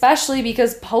 And especially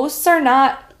because posts are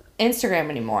not Instagram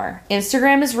anymore.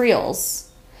 Instagram is Reels,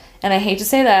 and I hate to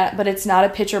say that, but it's not a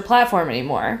picture platform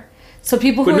anymore. So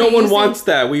people who but no one wants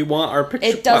that. We want our picture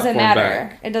it doesn't platform matter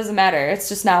back. It doesn't matter. It's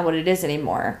just not what it is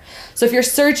anymore. So if you're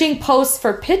searching posts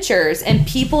for pictures and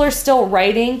people are still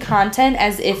writing content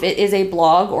as if it is a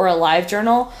blog or a live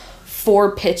journal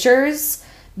for pictures,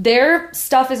 their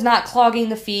stuff is not clogging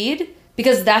the feed,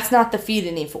 because that's not the feed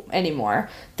anymore.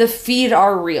 The feed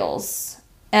are Reels.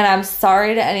 And I'm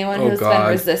sorry to anyone who's been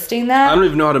resisting that. I don't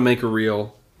even know how to make a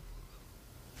reel.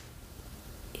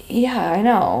 Yeah, I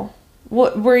know.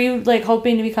 What were you like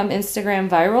hoping to become Instagram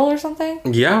viral or something?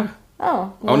 Yeah.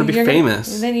 Oh. Well, I want to be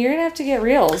famous. Then you're going to have to get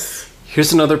Reels.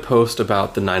 Here's another post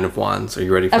about the Nine of Wands. Are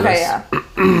you ready for this? Okay,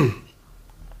 yeah.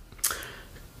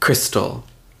 Crystal.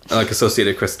 Like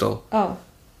associated crystal. Oh.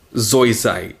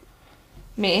 Zoisite.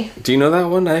 Me. Do you know that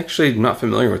one? I actually am not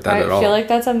familiar with that at all. I feel like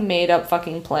that's a made-up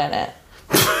fucking planet.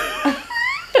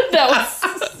 That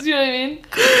was, you know what I mean?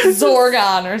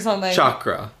 Zorgon or something.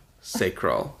 Chakra.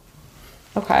 Sacral.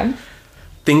 Okay.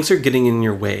 Things are getting in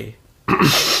your way.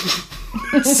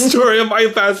 Story of my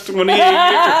past 28 years.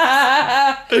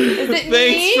 Is it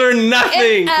Thanks me? for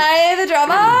nothing. Am I the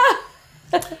drama?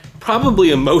 Probably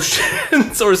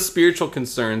emotions or spiritual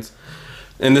concerns.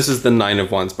 And this is the Nine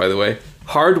of Wands, by the way.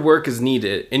 Hard work is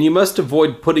needed, and you must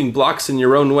avoid putting blocks in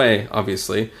your own way,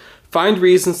 obviously. Find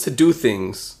reasons to do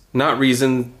things, not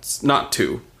reasons not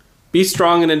to. Be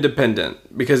strong and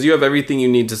independent, because you have everything you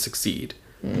need to succeed.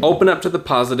 Open up to the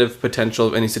positive potential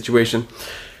of any situation.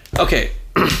 Okay,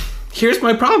 here's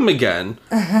my problem again.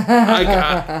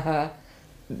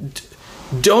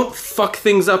 Don't fuck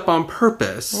things up on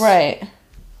purpose. Right.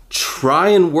 Try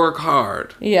and work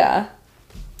hard. Yeah.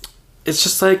 It's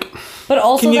just like, but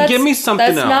also can you give me something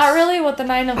else? That's not really what the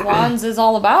Nine of Wands is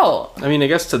all about. I mean, I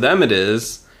guess to them it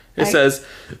is. It says,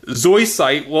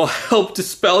 Zoisite will help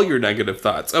dispel your negative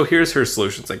thoughts. Oh, here's her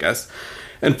solutions, I guess.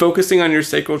 And focusing on your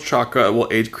sacral chakra will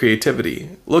aid creativity.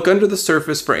 Look under the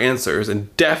surface for answers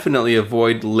and definitely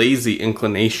avoid lazy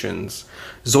inclinations.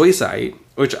 Zoisite,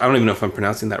 which I don't even know if I'm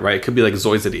pronouncing that right. It could be like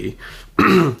Zoisity,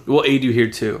 will aid you here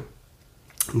too.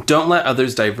 Don't let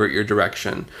others divert your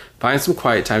direction. Find some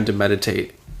quiet time to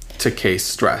meditate to case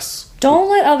stress. Don't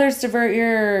let others divert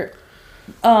your...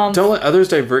 Don't let others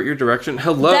divert your direction.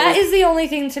 Hello? That is the only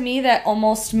thing to me that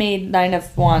almost made Nine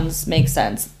of Wands make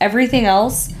sense. Everything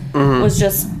else was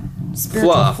just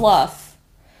spiritual fluff.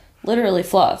 Literally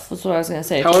fluff was what I was going to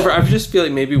say. However, I just feel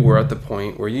like maybe we're at the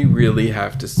point where you really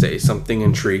have to say something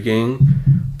intriguing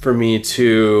for me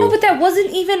to... No, but that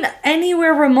wasn't even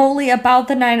anywhere remotely about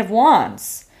the Nine of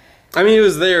Wands. I mean, it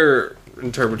was their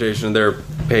interpretation of their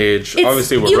page.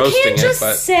 Obviously, we're roasting it,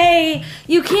 but...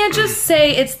 You can't just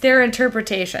say it's their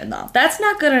interpretation, though. That's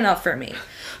not good enough for me.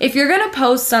 If you're going to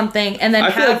post something and then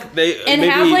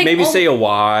maybe say a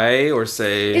why or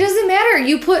say... It doesn't matter.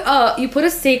 You put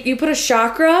a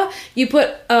chakra, you put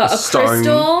a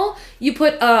crystal... You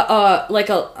put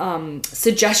a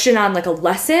suggestion on like a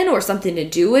lesson or something to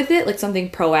do with it, like something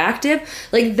proactive.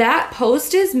 Like that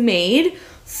post is made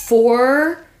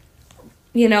for,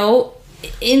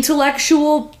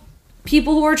 intellectual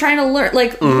people who are trying to learn,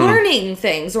 like learning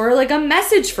things or like a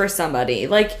message for somebody.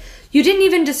 Like you didn't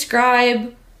even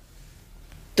describe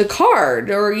the card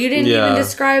or you didn't even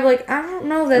describe like, I don't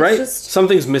know. That's just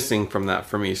something's missing from that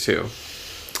for me too.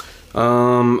 I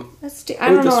don't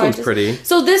know. This one's pretty.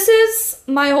 So this is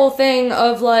my whole thing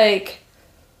of like,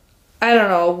 I don't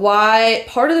know why.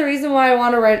 Part of the reason why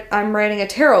I'm writing a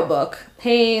tarot book.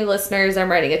 Hey, listeners, I'm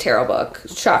writing a tarot book.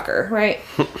 Shocker, right?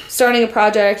 Starting a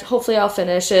project. Hopefully, I'll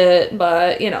finish it.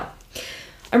 But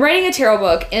I'm writing a tarot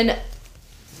book, and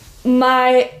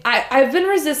I've been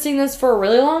resisting this for a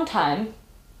really long time.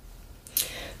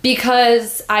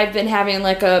 Because I've been having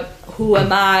like a, who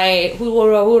am I? Who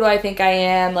do I think I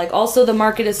am? Like also the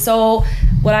market is so,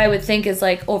 what I would think is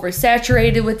like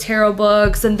oversaturated with tarot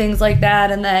books and things like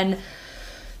that. And then,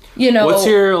 What's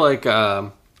your like,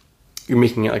 you're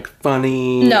making it like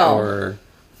funny? No. Or...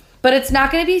 But it's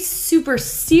not going to be super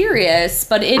serious,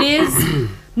 but it is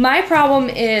My problem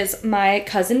is my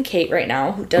cousin Kate right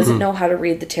now, who doesn't know how to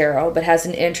read the tarot, but has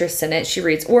an interest in it. She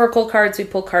reads oracle cards. We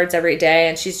pull cards every day,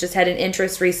 and she's just had an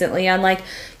interest recently on, like,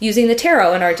 using the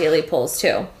tarot in our daily pulls,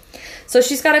 too. So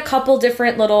she's got a couple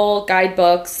different little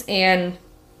guidebooks, and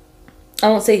I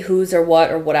won't say whose or what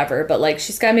or whatever, but, like,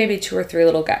 she's got maybe 2 or 3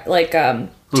 little,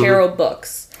 tarot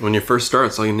books. When you first start,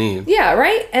 it's all you need. Yeah,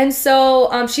 right? And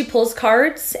so she pulls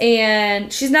cards,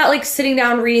 and she's not, like, sitting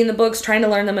down reading the books, trying to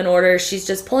learn them in order. She's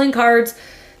just pulling cards,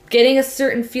 getting a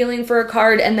certain feeling for a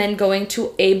card, and then going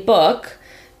to a book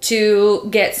to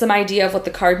get some idea of what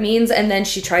the card means, and then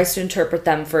she tries to interpret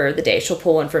them for the day. She'll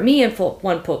pull one for me and pull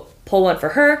one for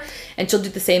her, and she'll do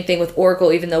the same thing with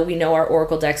Oracle, even though we know our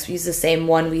Oracle decks. We use the same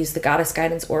one. We use the Goddess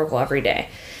Guidance Oracle every day.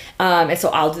 And so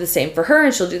I'll do the same for her,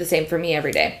 and she'll do the same for me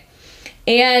every day.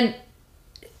 And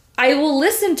I will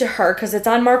listen to her because it's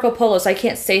on Marco Polo, so I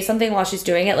can't say something while she's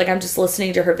doing it. Like, I'm just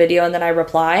listening to her video, and then I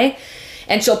reply.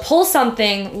 And she'll pull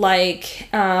something like,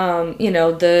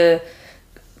 the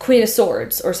Queen of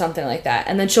Swords or something like that.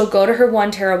 And then she'll go to her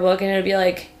one tarot book, and it'll be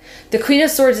like, the Queen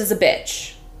of Swords is a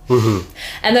bitch. Mm-hmm.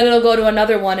 And then it'll go to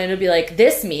another one, and it'll be like,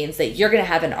 this means that you're going to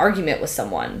have an argument with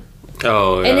someone.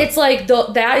 Oh, yeah. And it's like,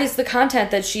 that is the content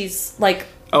that she's, like...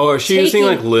 Oh, is she using,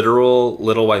 like, literal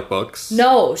little white books?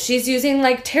 No, she's using,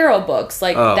 like, tarot books,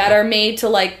 like, that are made to,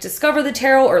 like, discover the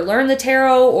tarot or learn the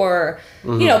tarot or,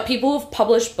 people who've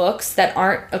published books that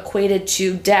aren't equated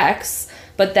to decks,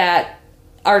 but that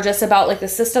are just about, like, the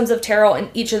systems of tarot and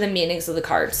each of the meanings of the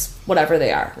cards, whatever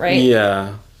they are, right?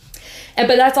 Yeah.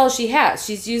 But that's all she has.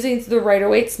 She's using the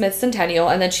Rider-Waite-Smith Centennial,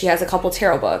 and then she has a couple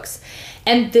tarot books.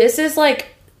 And this is, like...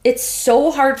 It's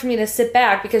so hard for me to sit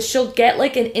back because she'll get,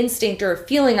 like, an instinct or a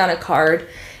feeling on a card,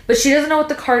 but she doesn't know what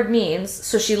the card means,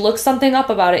 so she looks something up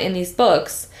about it in these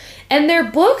books. And they're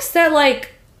books that,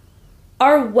 like,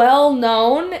 are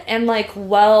well-known and, like,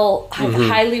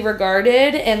 highly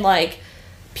regarded and, like,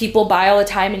 people buy all the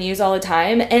time and use all the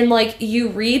time. And, like, you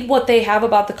read what they have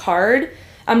about the card.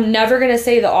 I'm never going to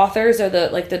say the authors or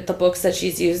the books that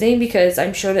she's using because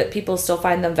I'm sure that people still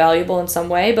find them valuable in some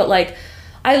way, but, like...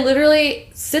 I literally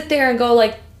sit there and go,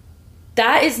 like,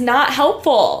 that is not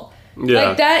helpful. Yeah.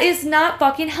 Like, that is not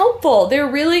fucking helpful. There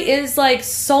really is, like,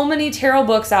 so many tarot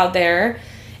books out there,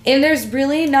 and there's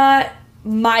really not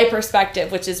my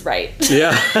perspective, which is right.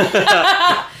 Yeah.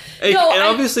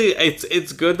 Obviously,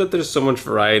 it's good that there's so much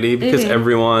variety because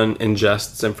everyone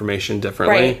ingests information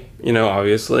differently, right.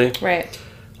 Obviously. Right.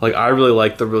 Like, I really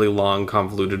like the really long,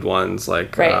 convoluted ones,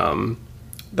 like, right.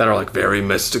 That are, like, very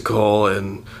mystical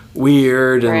and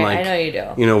weird and, like, I know you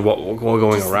do. What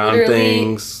going just around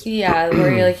things. Yeah,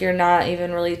 where you're not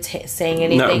even really saying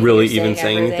anything. Not really even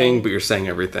saying anything, but you're saying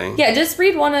everything. Yeah, just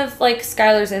read one of, like,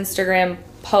 Skylar's Instagram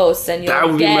posts and you'll That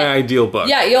would be my ideal book.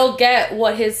 Yeah, you'll get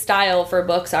what his style for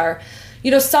books are.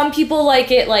 Some people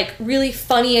like it, like, really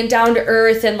funny and down to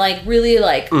earth and, like, really,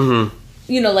 like... Mm-hmm.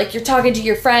 Like you're talking to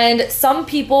your friend. Some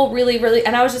people really, really,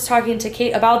 and I was just talking to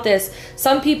Kate about this.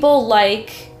 Some people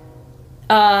like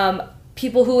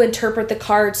people who interpret the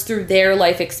cards through their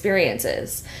life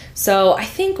experiences. So I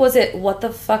think, was it What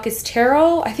the Fuck is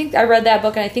Tarot? I think I read that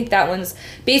book, and I think that one's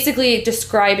basically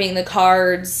describing the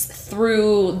cards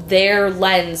through their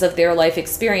lens of their life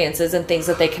experiences and things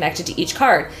that they connected to each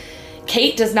card.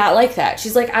 Kate does not like that.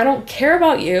 She's like, I don't care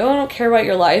about you. I don't care about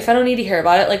your life. I don't need to hear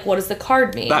about it. Like, what does the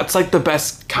card mean? That's, like, the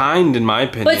best kind, in my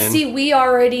opinion. But see, we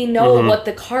already know what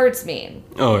the cards mean.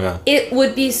 Oh, yeah. It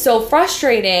would be so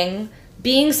frustrating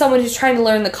being someone who's trying to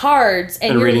learn the cards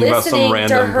and you're listening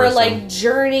to her, like,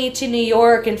 journey to New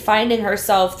York and finding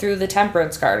herself through the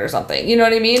Temperance card or something. You know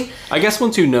what I mean? I guess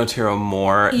once you know tarot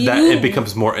more, that it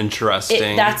becomes more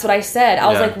interesting. That's what I said. I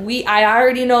was like, I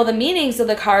already know the meanings of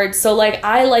the cards, so, like,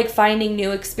 I like finding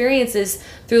new experiences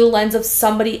through the lens of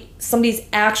somebody's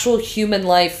actual human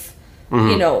life,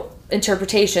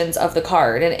 interpretations of the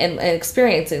card and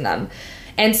experiencing them.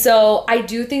 And so I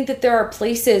do think that there are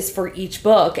places for each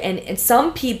book, and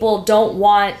some people don't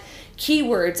want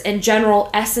keywords and general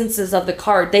essences of the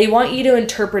card. They want you to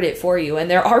interpret it for you.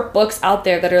 And there are books out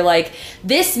there that are like,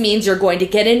 this means you're going to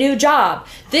get a new job.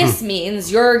 This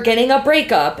means you're getting a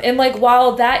breakup. And, like,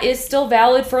 while that is still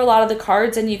valid for a lot of the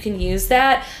cards and you can use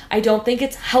that, I don't think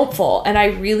it's helpful. And I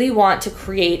really want to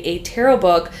create a tarot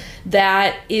book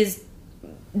that is,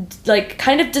 like,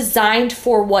 kind of designed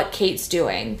for what Kate's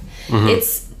doing.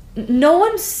 It's no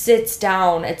one sits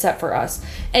down except for us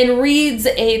and reads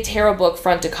a tarot book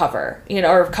front to cover,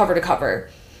 or cover to cover.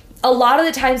 A lot of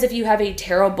the times, if you have a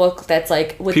tarot book that's,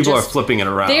 like, with people are flipping it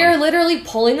around, they're literally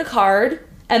pulling a card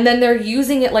and then they're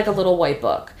using it like a little white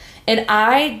book. And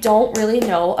I don't really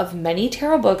know of many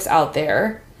tarot books out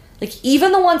there Like,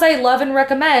 even the ones I love and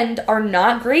recommend are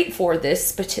not great for this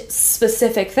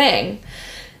specific thing.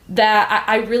 That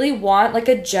I really want, like,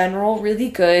 a general, really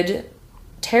good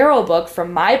tarot book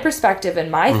from my perspective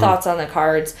and my thoughts on the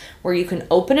cards, where you can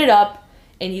open it up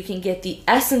and you can get the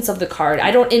essence of the card. I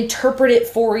don't interpret it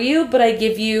for you, but I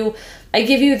give you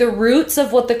the roots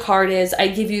of what the card is. I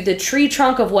give you the tree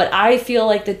trunk of what I feel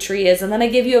like the tree is, and then I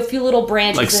give you a few little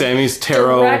branches, like Sammy's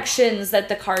Tarot directions that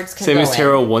the cards can Sammy's go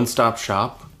Tarot in. One-Stop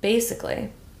Shop,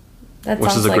 basically.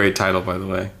 Which is a great title, by the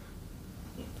way.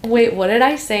 Wait, what did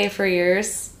I say for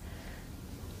yours?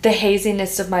 The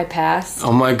haziness of my past.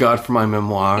 Oh my god, for my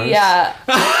memoirs. Yeah.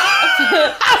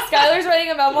 Skylar's writing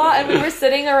a memoir, and we were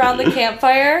sitting around the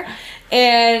campfire,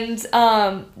 and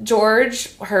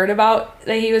George heard about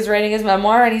that he was writing his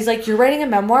memoir, and he's like, "You're writing a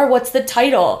memoir? What's the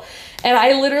title?" And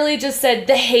I literally just said,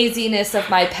 "The haziness of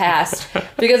my past,"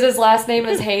 because his last name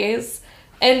is Hayes.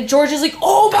 And George is like,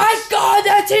 "Oh my god,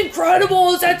 that's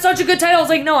incredible! That's such a good title." I was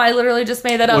like, "No, I literally just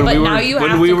made that up." But now you have to call it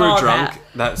that. When we were drunk,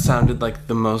 that sounded like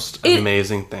the most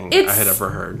amazing thing I had ever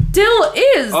heard. Still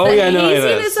is. Oh, yeah, no, it is.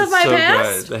 Haziness of my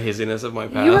past. Good. The haziness of my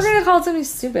past. You were gonna call it something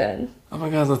stupid. Oh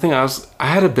my god, the thing I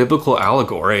had a biblical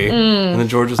allegory, and then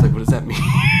George was like, "What does that mean?"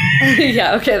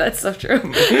 Yeah, okay, that's so true.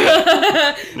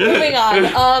 Moving on.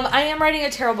 I am writing a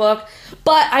tarot book,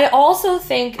 but I also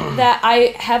think that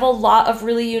I have a lot of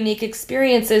really unique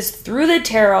experiences through the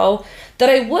tarot that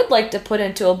I would like to put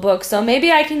into a book. So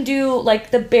maybe I can do, like,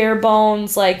 the bare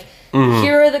bones, like,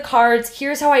 here are the cards,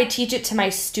 here's how I teach it to my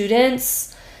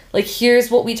students, like, here's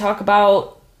what we talk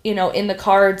about, you know, in the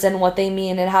cards and what they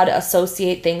mean and how to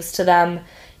associate things to them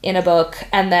in a book,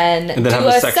 and then do have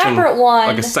a section, separate one.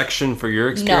 Like a section for your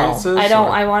experiences? No, I don't.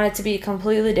 Or? I want it to be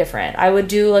completely different. I would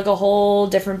do, like, a whole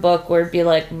different book where it'd be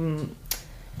like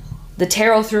the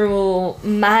tarot through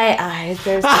my eyes.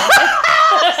 There's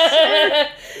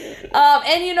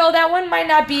and you know, that one might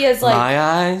not be as,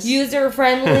 like, user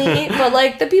friendly, but,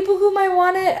 like, the people who might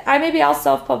want it, I'll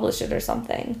self-publish it or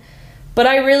something. But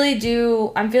I really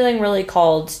do. I'm feeling really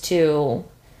called to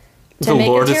the make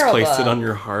Lord a tarot has placed book. it on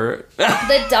your heart.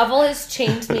 The devil has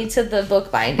chained me to the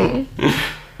book binding.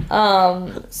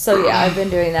 So yeah, I've been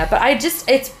doing that. But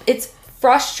it's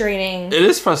frustrating. It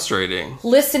is frustrating.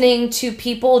 Listening to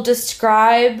people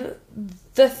describe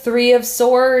the Three of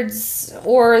Swords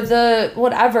or the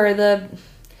whatever,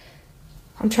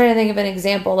 I'm trying to think of an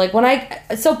example. Like,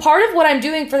 so part of what I'm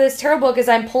doing for this tarot book is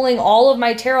I'm pulling all of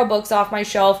my tarot books off my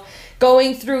shelf,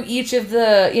 going through each of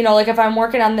the, you know, like if I'm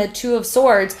working on the Two of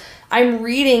Swords, I'm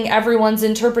reading everyone's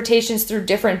interpretations through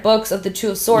different books of the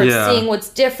Two of Swords, seeing what's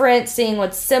different, seeing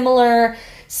what's similar,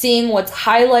 seeing what's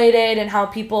highlighted and how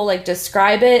people, like,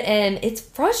 describe it. And it's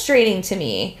frustrating to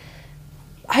me.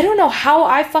 I don't know how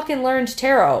I fucking learned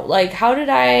tarot. Like, how did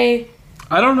I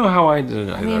don't know how I did it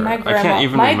either. I mean, I can't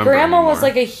even remember grandma anymore. was,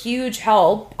 like, a huge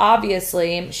help,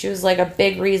 obviously. She was, like, a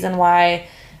big reason why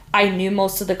I knew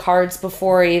most of the cards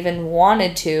before I even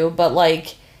wanted to. But,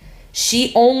 like,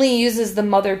 she only uses the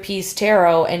Mother Peace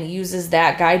Tarot and uses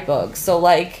that guidebook. So,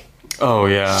 like... Oh,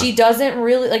 yeah. She doesn't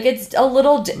really... Like, it's a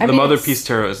little... The Mother Peace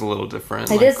Tarot is a little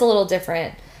different. It is a little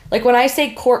different. Like, when I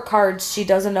say court cards, she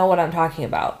doesn't know what I'm talking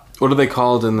about. What are they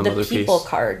called in the Mother Peace? The people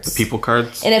cards. The people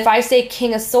cards? And if I say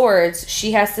King of Swords,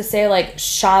 she has to say, like,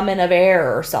 Shaman of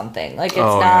Air or something. Like, it's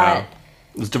not... Yeah.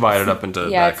 It's divided up into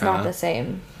yeah, that it's not the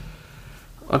same.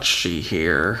 Let's see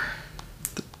here.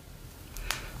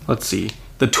 Let's see.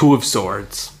 The Two of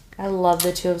Swords. I love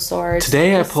the Two of Swords.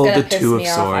 Today I pulled the Two of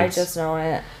Swords. I just know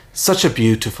it. Such a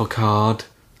beautiful card.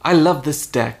 I love this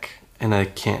deck. And I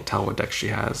can't tell what deck she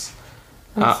has.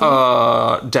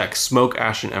 Deck. Smoke,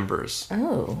 Ash, and Embers.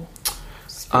 Oh.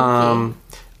 Spooky.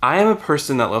 I am a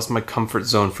person that loves my comfort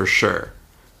zone for sure.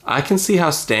 I can see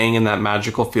how staying in that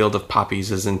magical field of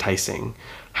poppies is enticing.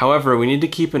 However, we need to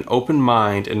keep an open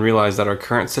mind and realize that our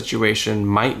current situation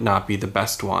might not be the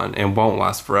best one and won't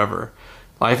last forever.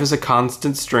 Life is a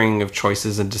constant string of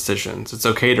choices and decisions. It's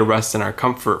okay to rest in our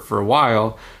comfort for a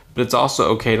while, but it's also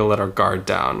okay to let our guard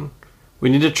down. We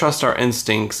need to trust our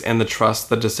instincts and trust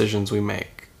the decisions we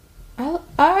make.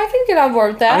 I can get on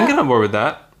board with that. I can get on board with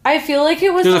that. I feel like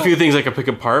it was... There's a few things I can pick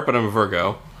apart, but I'm a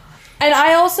Virgo. And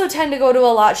I also tend to go to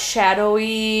a lot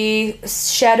shadowier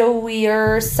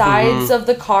sides of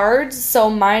the cards, so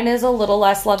mine is a little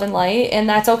less love and light, and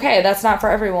that's okay. That's not for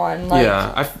everyone. Like,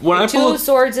 yeah, Two of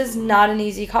Swords is not an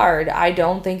easy card. I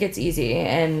don't think it's easy,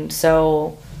 and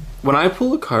so... When I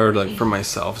pull a card, like, for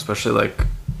myself, especially,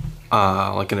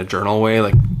 like in a journal way,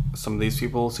 like some of these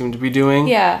people seem to be doing...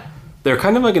 Yeah. They're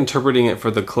kind of, like, interpreting it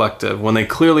for the collective when they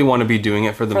clearly want to be doing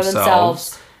it for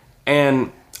themselves.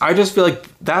 And... I just feel like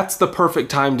that's the perfect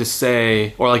time to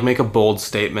say, or like make a bold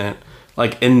statement,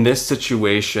 like, in this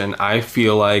situation, I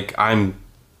feel like I'm,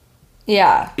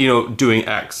 doing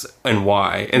X and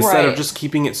Y, instead of just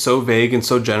keeping it so vague and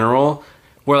so general,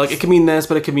 where, like, it could mean this,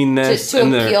 but it could mean this. To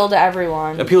appeal to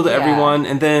everyone. Everyone,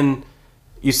 and then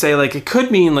you say, like, it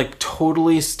could mean, like,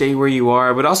 totally stay where you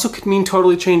are, but also could mean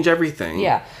totally change everything.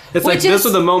 Yeah. It's like, those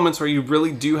are the moments where you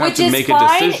really do have to make a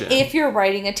decision. If you're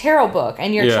writing a tarot book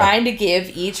and you're trying to give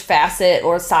each facet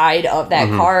or side of that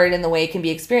card and the way it can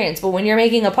be experienced. But when you're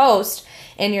making a post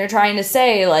and you're trying to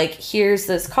say, like, here's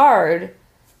this card,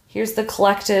 here's the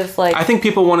collective, like... I think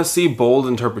people want to see bold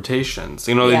interpretations.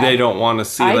 You know, they don't want to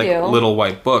see, little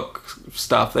white book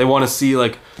stuff. They want to see,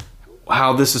 like,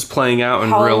 how this is playing out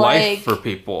in real life for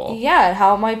people. Yeah,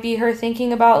 how it might be her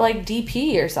thinking about, like,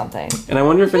 DP or something. And I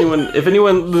wonder if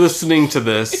anyone listening to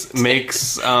this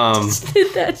makes...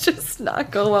 Did that just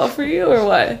not go well for you, or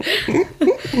what?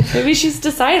 Maybe she's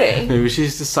deciding.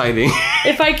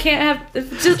 If I can't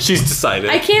have... She's decided.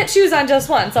 I can't choose on just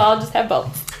one, so I'll just have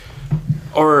both.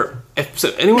 Or... If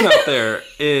anyone out there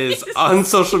is on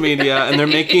social media and they're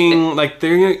making, like,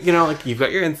 like, you've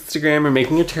got your Instagram or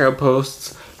making your tarot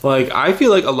posts... Like, I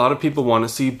feel like a lot of people want to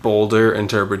see bolder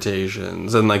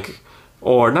interpretations and, like,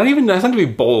 or not even, it doesn't have to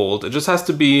be bold. It just has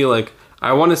to be, like,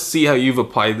 I want to see how you've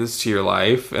applied this to your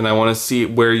life and I want to see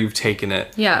where you've taken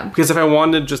it. Yeah. Because if I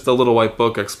wanted just a little white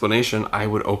book explanation, I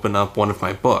would open up one of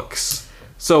my books.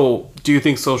 So, do you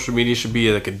think social media should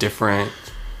be, like, a different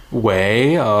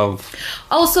way of...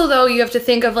 Also, though, you have to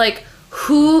think of, like,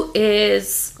 who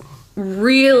is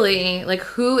really, like,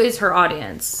 who is her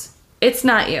audience? It's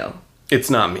not you. It's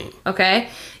not me. Okay?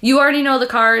 You already know the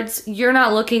cards. You're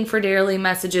not looking for daily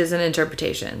messages and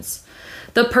interpretations.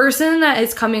 The person that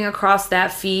is coming across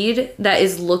that feed that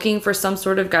is looking for some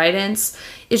sort of guidance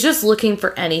is just looking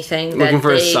for anything. Looking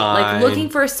for a sign. Like, looking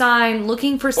for a sign,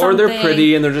 looking for something. Or they're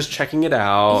pretty and they're just checking it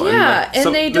out. Yeah,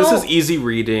 and they don't... This is easy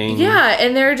reading. Yeah,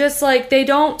 and they're just like, they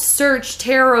don't search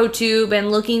TarotTube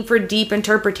and looking for deep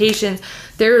interpretations.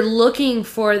 They're looking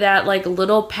for that, like,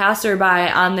 little passerby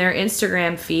on their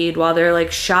Instagram feed while they're,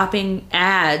 like, shopping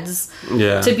ads.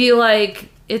 Yeah. To be like,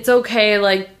 it's okay,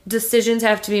 like, decisions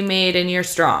have to be made and you're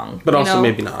strong. But also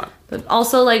maybe not. But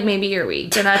also, like, maybe you're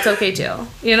weak, and that's okay, too.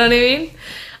 You know what I mean?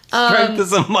 Strength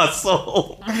is a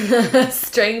muscle.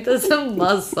 Strength is a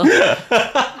muscle.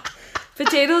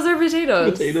 Potatoes are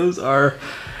potatoes. Potatoes are...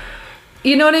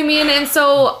 You know what I mean? And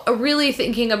so, really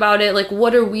thinking about it, like,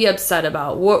 what are we upset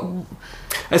about?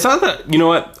 It's not that, you know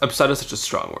what? Upset is such a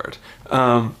strong word.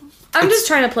 I'm just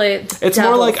trying to play it. It's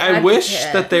more like, I wish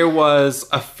that there was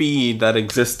a feed that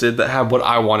existed that had what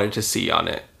I wanted to see on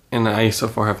it. And I so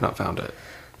far have not found it.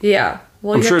 Yeah.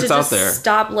 Well, I'm you sure have to it's just out there.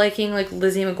 Stop liking, like,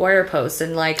 Lizzie McGuire posts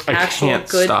and, like, actual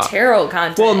good tarot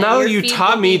content. Well, now that you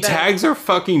taught me, tags are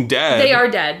fucking dead. They are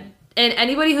dead. And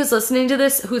anybody who's listening to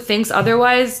this who thinks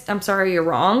otherwise, I'm sorry, you're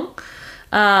wrong.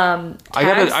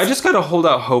 I just gotta hold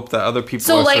out hope that other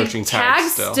people are searching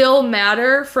tags still. Still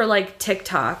matter for, like,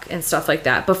 TikTok and stuff like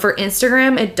that, but for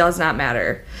Instagram it does not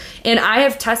matter. And I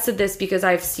have tested this because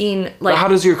I've seen, like... But how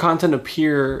does your content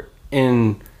appear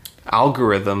in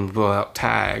algorithms without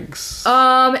tags?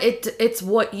 It's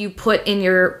what you put in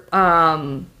your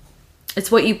it's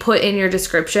what you put in your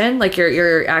description, like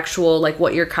your actual, like,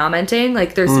 what you're commenting.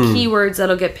 Like, there's keywords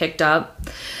that'll get picked up,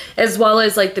 as well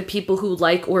as, like, the people who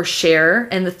like or share,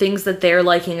 and the things that they're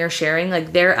liking or sharing,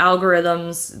 like, their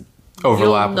algorithms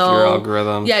overlap with your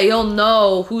algorithm. Yeah, you'll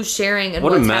know who's sharing and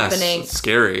what's happening. It's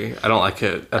scary. I don't like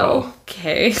it at all.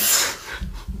 Okay.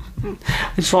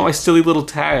 I just want my silly little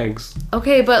tags.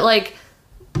 Okay, but, like,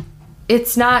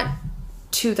 it's not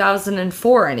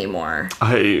 2004 anymore.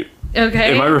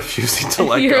 Okay. Am I refusing to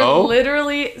let You're go? You're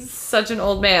literally such an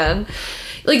old man.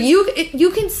 Like, you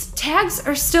can, tags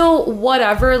are still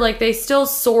whatever, like, they still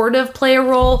sort of play a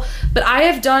role, but I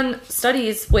have done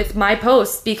studies with my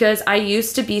posts because I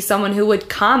used to be someone who would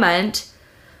comment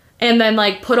and then,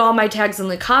 like, put all my tags in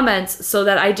the comments so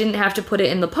that I didn't have to put it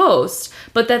in the post,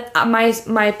 but that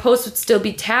my post would still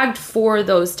be tagged for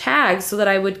those tags so that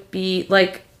I would be,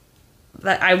 like,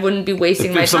 that I wouldn't be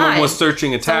wasting my time. If someone was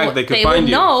searching a tag, they could find you. They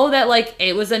would know that, like,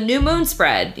 it was a new moon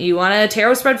spread. You want a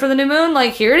tarot spread for the new moon?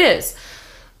 Like, here it is.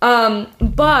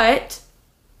 But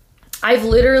I've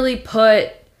literally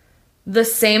put the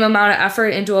same amount of effort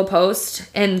into a post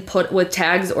and put with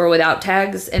tags or without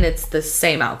tags, and it's the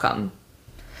same outcome.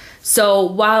 So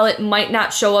while it might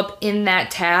not show up in that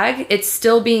tag, it's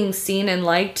still being seen and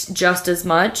liked just as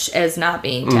much as not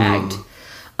being tagged.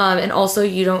 And also,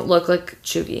 you don't look like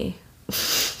Chugi.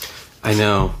 I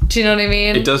know. Do you know what I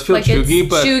mean? It does feel like chuggy,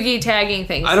 but... chuggy tagging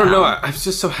things. I don't know. I'm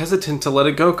just so hesitant to let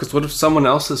it go, because what if someone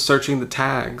else is searching the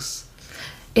tags?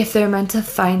 If they're meant to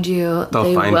find you,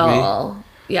 they will. Me?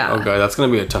 Yeah. Okay, that's going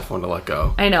to be a tough one to let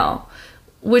go. I know.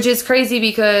 Which is crazy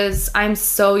because I'm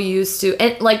so used to...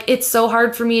 And, like, it's so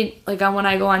hard for me, like, when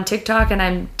I go on TikTok and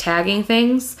I'm tagging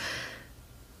things,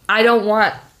 I don't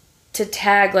want to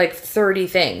tag, like, 30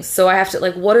 things. So I have to,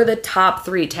 like, what are the top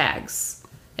 3 tags?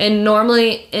 And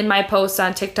normally in my posts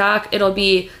on TikTok, it'll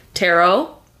be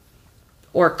tarot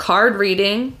or card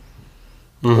reading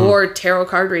or tarot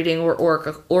card reading or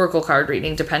oracle card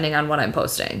reading, depending on what I'm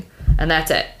posting. And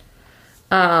that's it.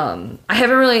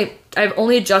 I've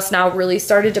only just now really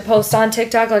started to post on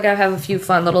TikTok. Like, I have a few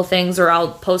fun little things, or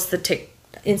I'll post the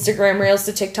Instagram reels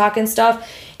to TikTok and stuff.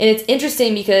 And it's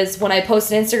interesting because when I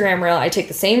post an Instagram reel, I take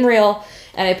the same reel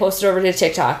and I post it over to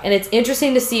TikTok. And it's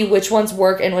interesting to see which ones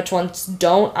work and which ones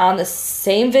don't on the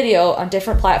same video on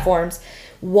different platforms.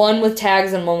 One with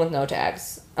tags and one with no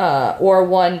tags. Or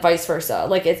one vice versa.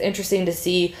 Like, it's interesting to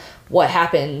see what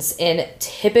happens. And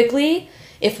typically,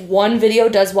 if one video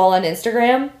does well on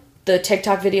Instagram, the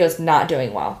TikTok video is not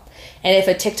doing well. And if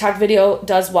a TikTok video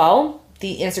does well,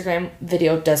 the Instagram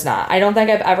video does not. I don't think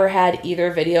I've ever had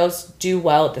either videos do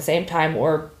well at the same time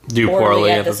or do poorly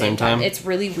at the same time. It's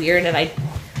really weird, and I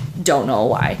don't know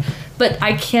why. But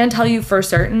I can tell you for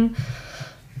certain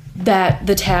that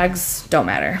the tags don't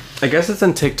matter. I guess it's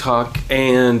in TikTok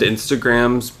and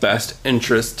Instagram's best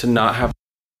interest to not have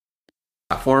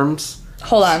platforms.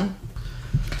 Hold on.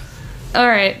 All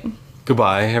right.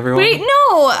 Goodbye, everyone. Wait,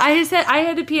 no. I said I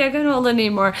had to pee. I couldn't hold it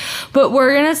anymore. But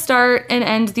we're going to start and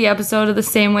end the episode of the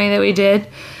same way that we did.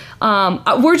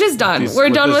 We're just done. We're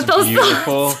done with those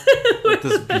thoughts. With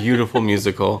this beautiful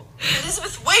musical.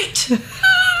 Elizabeth, wait!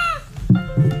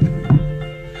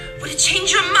 Would it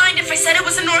change your mind if I said it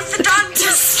was an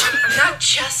orthodontist? I'm not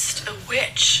just a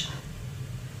witch.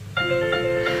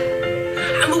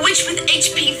 I'm a witch with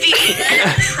HPV and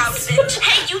I'm proud of it.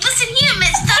 Hey, you listen here,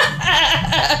 mister!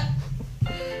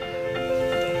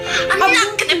 I'm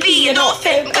not gonna be an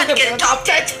orphan. I'm gonna get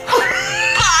adopted.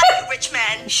 Bye, rich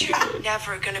man. You're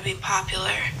never gonna be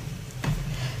popular.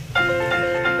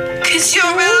 'Cause you're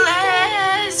a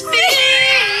lesbian.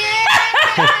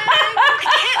 I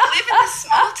can't live in this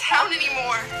small town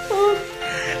anymore.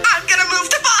 I'm gonna move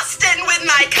to Boston with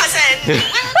my cousin. Where do you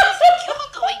think you're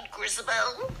going,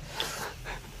 Grisabelle?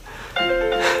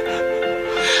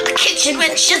 A kitchen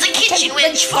wench is a kitchen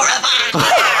wench forever.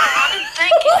 I'm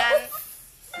thinking.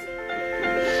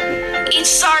 Each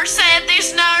star said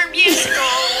there's no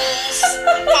musicals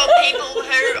for people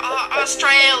who are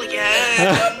Australian.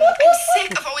 I'm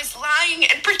sick of always lying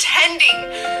and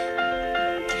pretending.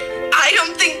 I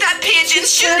don't think that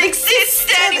pigeons should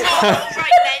exist anymore.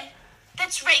 Right then,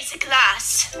 let's raise a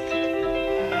glass.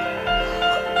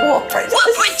 We're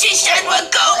British and we're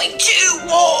going to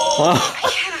war. I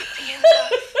cannot be in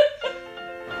love.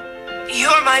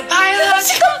 You're my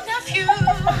biological nephew.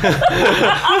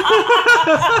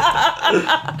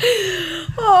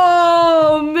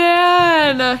 Oh,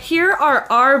 man. Here are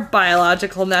our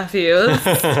biological nephews.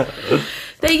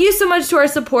 Thank you so much to our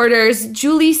supporters,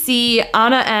 Julie C.,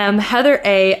 Anna M., Heather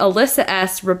A., Alyssa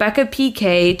S., Rebecca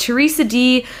P.K., Teresa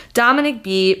D., Dominic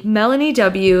B., Melanie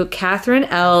W., Catherine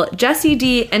L., Jesse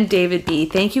D., and David B.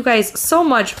 Thank you guys so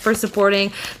much for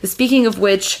supporting the Speaking of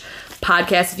Which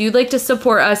podcast. If you'd like to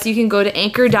support us, you can go to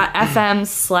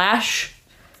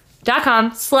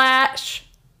anchor.fm/.com/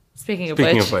 Speaking of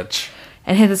which.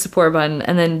 And hit the support button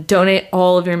and then donate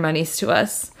all of your monies to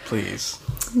us. Please.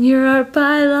 You're our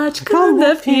biological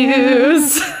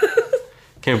nephews.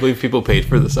 Can't believe people paid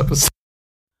for this episode.